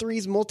Battlefield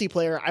 3's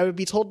multiplayer, I would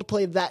be told to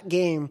play that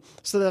game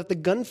so that the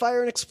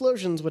gunfire and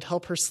explosions would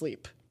help her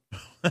sleep.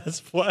 That's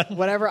what?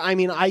 Whatever. I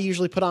mean, I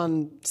usually put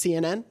on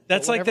CNN.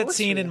 That's like that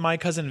scene in My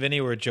Cousin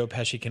Vinny where Joe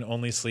Pesci can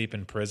only sleep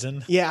in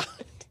prison. Yeah.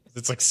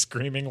 It's like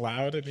screaming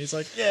loud, and he's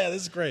like, yeah,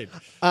 this is great.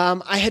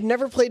 I had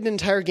never played an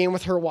entire game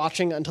with her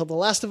watching until The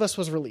Last of Us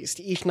was released.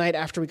 Each night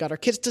after we got our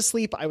kids to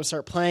sleep, I would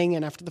start playing,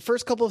 and after the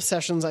first couple of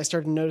sessions, I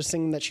started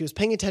noticing that she was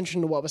paying attention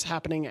to what was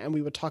happening, and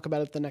we would talk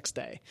about it the next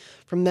day.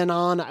 From then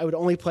on, I would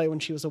only play when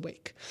she was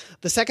awake.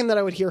 The second that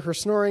I would hear her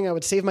snoring, I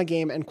would save my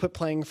game and quit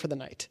playing for the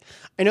night.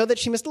 I know that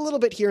she missed a little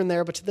bit here and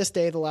there, but to this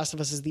day, The Last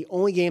of Us is the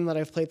only game that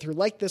I've played through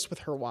like this with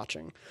her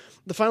watching.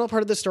 The final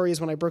part of the story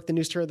is when I broke the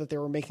news to her that they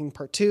were making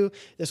part 2.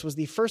 This was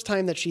the first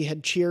time that she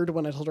had cheered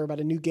when I told her about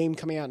a new game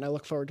coming out, and I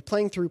look forward to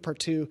playing through part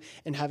 2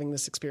 and having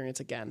this experience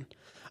again.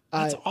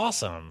 That's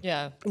awesome.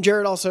 Yeah.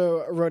 Jared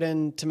also wrote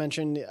in to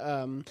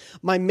mention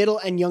my middle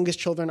and youngest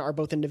children are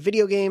both into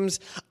video games.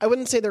 I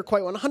wouldn't say they're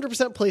quite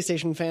 100%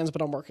 PlayStation fans,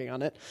 but I'm working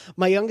on it.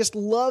 My youngest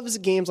loves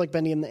games like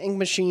Bendy and the Ink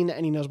Machine,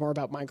 and he knows more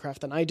about Minecraft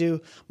than I do.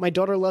 My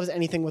daughter loves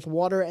anything with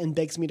water and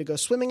begs me to go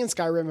swimming in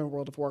Skyrim and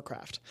World of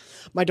Warcraft.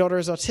 My daughter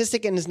is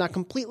autistic and is not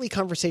completely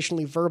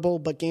conversationally verbal,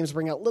 but games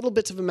bring out little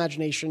bits of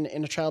imagination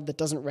in a child that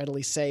doesn't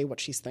readily say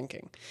what she's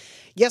thinking.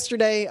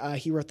 Yesterday,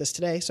 he wrote this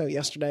today, so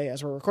yesterday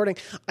as we're recording,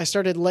 I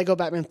started Lego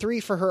Batman 3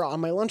 for her on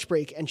my lunch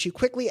break, and she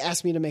quickly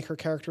asked me to make her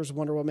characters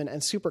Wonder Woman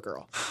and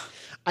Supergirl.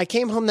 I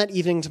came home that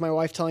evening to my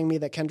wife telling me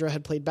that Kendra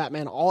had played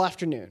Batman all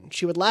afternoon.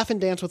 She would laugh and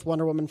dance with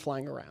Wonder Woman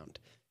flying around.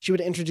 She would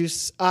then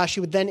introduce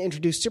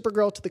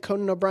Supergirl to the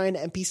Conan O'Brien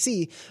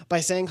NPC by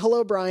saying,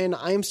 "Hello, Brian,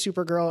 I am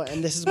Supergirl,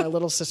 and this is my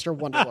little sister,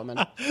 Wonder Woman."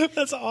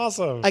 That's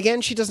awesome.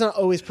 Again, she does not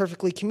always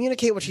perfectly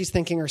communicate what she's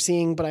thinking or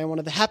seeing, but I am one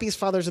of the happiest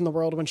fathers in the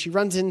world when she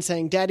runs in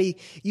saying, "Daddy,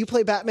 you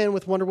play Batman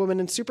with Wonder Woman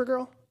and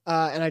Supergirl?"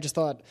 And I just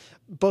thought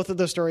both of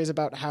those stories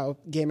about how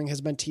gaming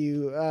has meant to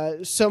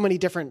you so many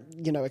different,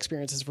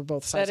 experiences for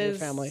both sides of your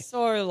family.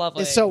 So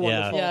lovely. It's so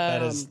wonderful.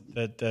 Yeah.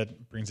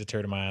 That brings a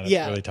tear to my eye.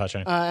 That's really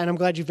touching. And I'm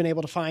glad you've been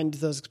able to find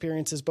those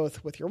experiences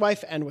both with your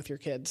wife and with your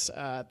kids.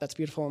 That's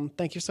beautiful. And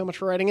thank you so much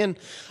for writing in.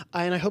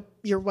 And I hope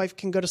your wife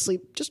can go to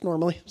sleep just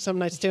normally some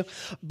nights too.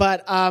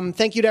 But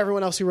thank you to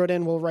everyone else who wrote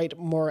in. We'll write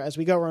more as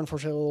we go. We're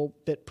unfortunately a little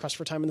bit pressed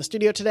for time in the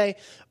studio today.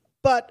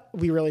 But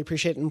we really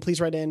appreciate it, and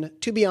please write in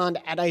to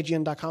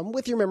beyond@ign.com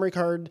with your memory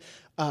card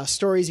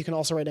stories. You can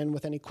also write in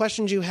with any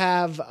questions you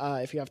have.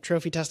 If you have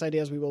trophy test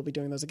ideas, we will be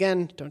doing those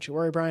again. Don't you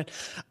worry, Brian.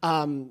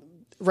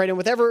 write in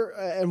whatever,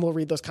 and we'll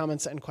read those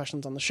comments and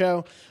questions on the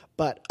show.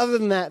 But other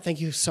than that,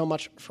 thank you so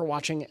much for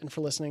watching and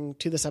for listening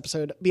to this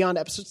episode, beyond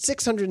episode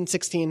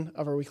 616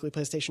 of our weekly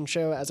PlayStation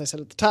show. As I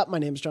said at the top, my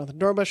name is Jonathan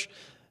Dornbush.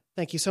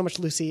 Thank you so much,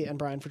 Lucy and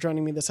Brian, for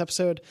joining me this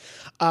episode.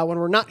 When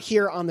we're not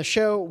here on the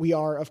show, we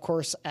are, of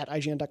course, at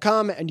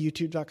IGN.com and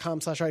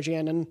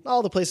YouTube.com/IGN and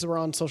all the places we're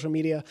on social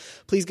media.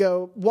 Please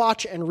go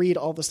watch and read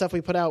all the stuff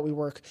we put out. We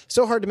work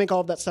so hard to make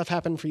all of that stuff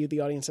happen for you, the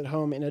audience at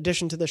home, in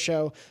addition to the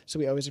show. So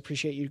we always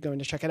appreciate you going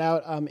to check it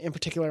out. In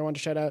particular, I want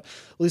to shout out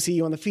Lucy.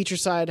 You on the feature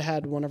side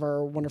had one of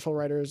our wonderful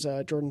writers,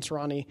 Jordan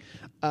Serrani.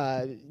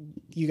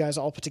 You guys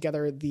all put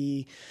together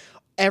the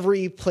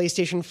every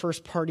PlayStation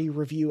first party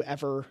review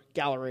ever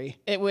gallery.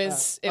 It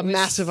was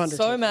massive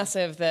undertaking. So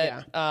massive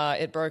that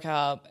it broke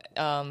our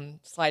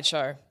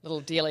slideshow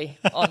little dealie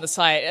on the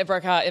site. It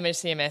broke our image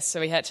CMS, so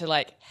we had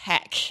to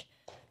hack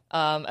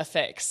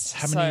effects.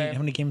 How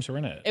many games were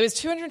in it? It was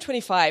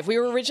 225. We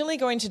were originally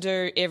going to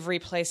do every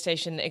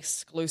PlayStation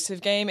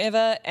exclusive game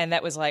ever, and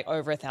that was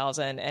over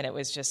 1,000, and it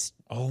was just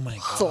oh my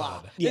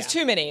god, there's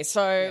too many.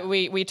 So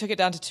we took it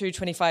down to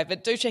 225.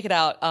 But do check it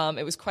out.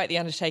 It was quite the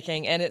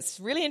undertaking, and it's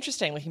really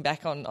interesting looking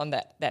back on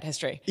that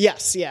history.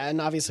 Yes, yeah, and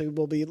obviously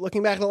we'll be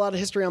looking back at a lot of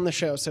history on the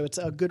show, so it's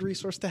a good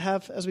resource to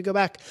have as we go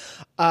back.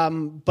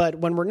 But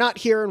when we're not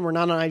here and we're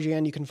not on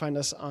IGN, you can find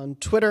us on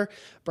Twitter.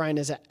 Brian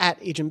is at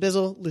Agent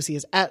Bizzle. Lucy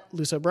is at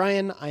Luce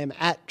O'Brien. I am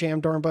at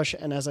Jam Dornbush,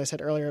 and as I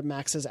said earlier,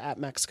 Max is at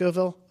Max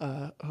Scoville.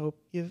 Hope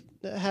you've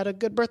had a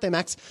good birthday,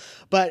 Max.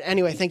 But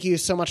anyway, thank you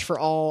so much for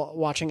all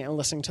watching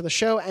and listening to the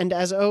show, and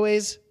as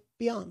always,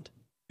 beyond.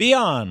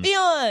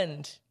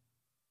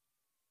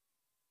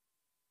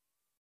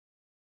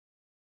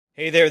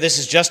 Hey there, this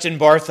is Justin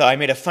Bartha. I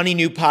made a funny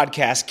new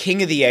podcast,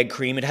 King of the Egg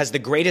Cream. It has the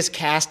greatest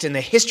cast in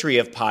the history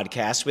of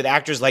podcasts with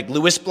actors like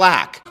Louis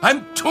Black.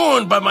 I'm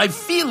torn by my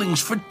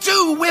feelings for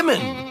two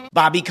women.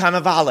 Bobby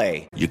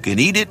Cannavale. You can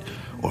eat it,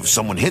 or if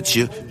someone hits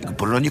you, you can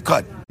put it on your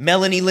cut.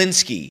 Melanie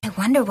Linsky. I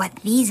wonder what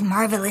these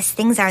marvelous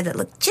things are that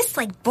look just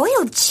like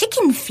boiled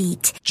chicken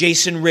feet.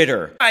 Jason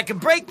Ritter. I can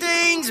break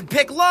things and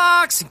pick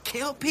locks and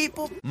kill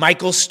people.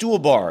 Michael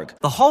Stuhlbarg.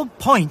 The whole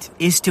point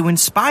is to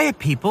inspire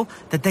people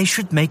that they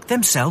should make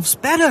themselves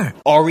better.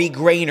 Ari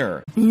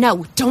Grainer.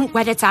 No, don't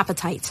whet its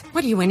appetite.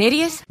 What are you, an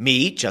idiot?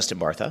 Me, Justin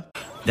Bartha.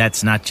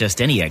 That's not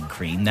just any egg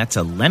cream, that's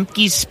a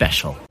Lemke's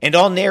special. And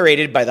all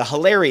narrated by the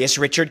hilarious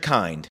Richard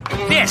Kind.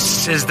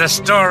 This is the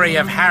story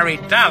of Harry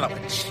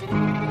Dalowitz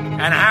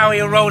and how he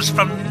rose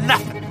from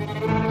nothing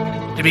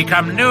to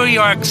become New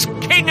York's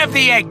King of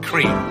the Egg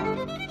Cream.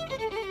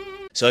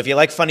 So if you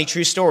like funny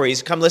true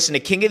stories, come listen to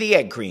King of the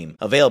Egg Cream,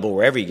 available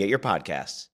wherever you get your podcasts.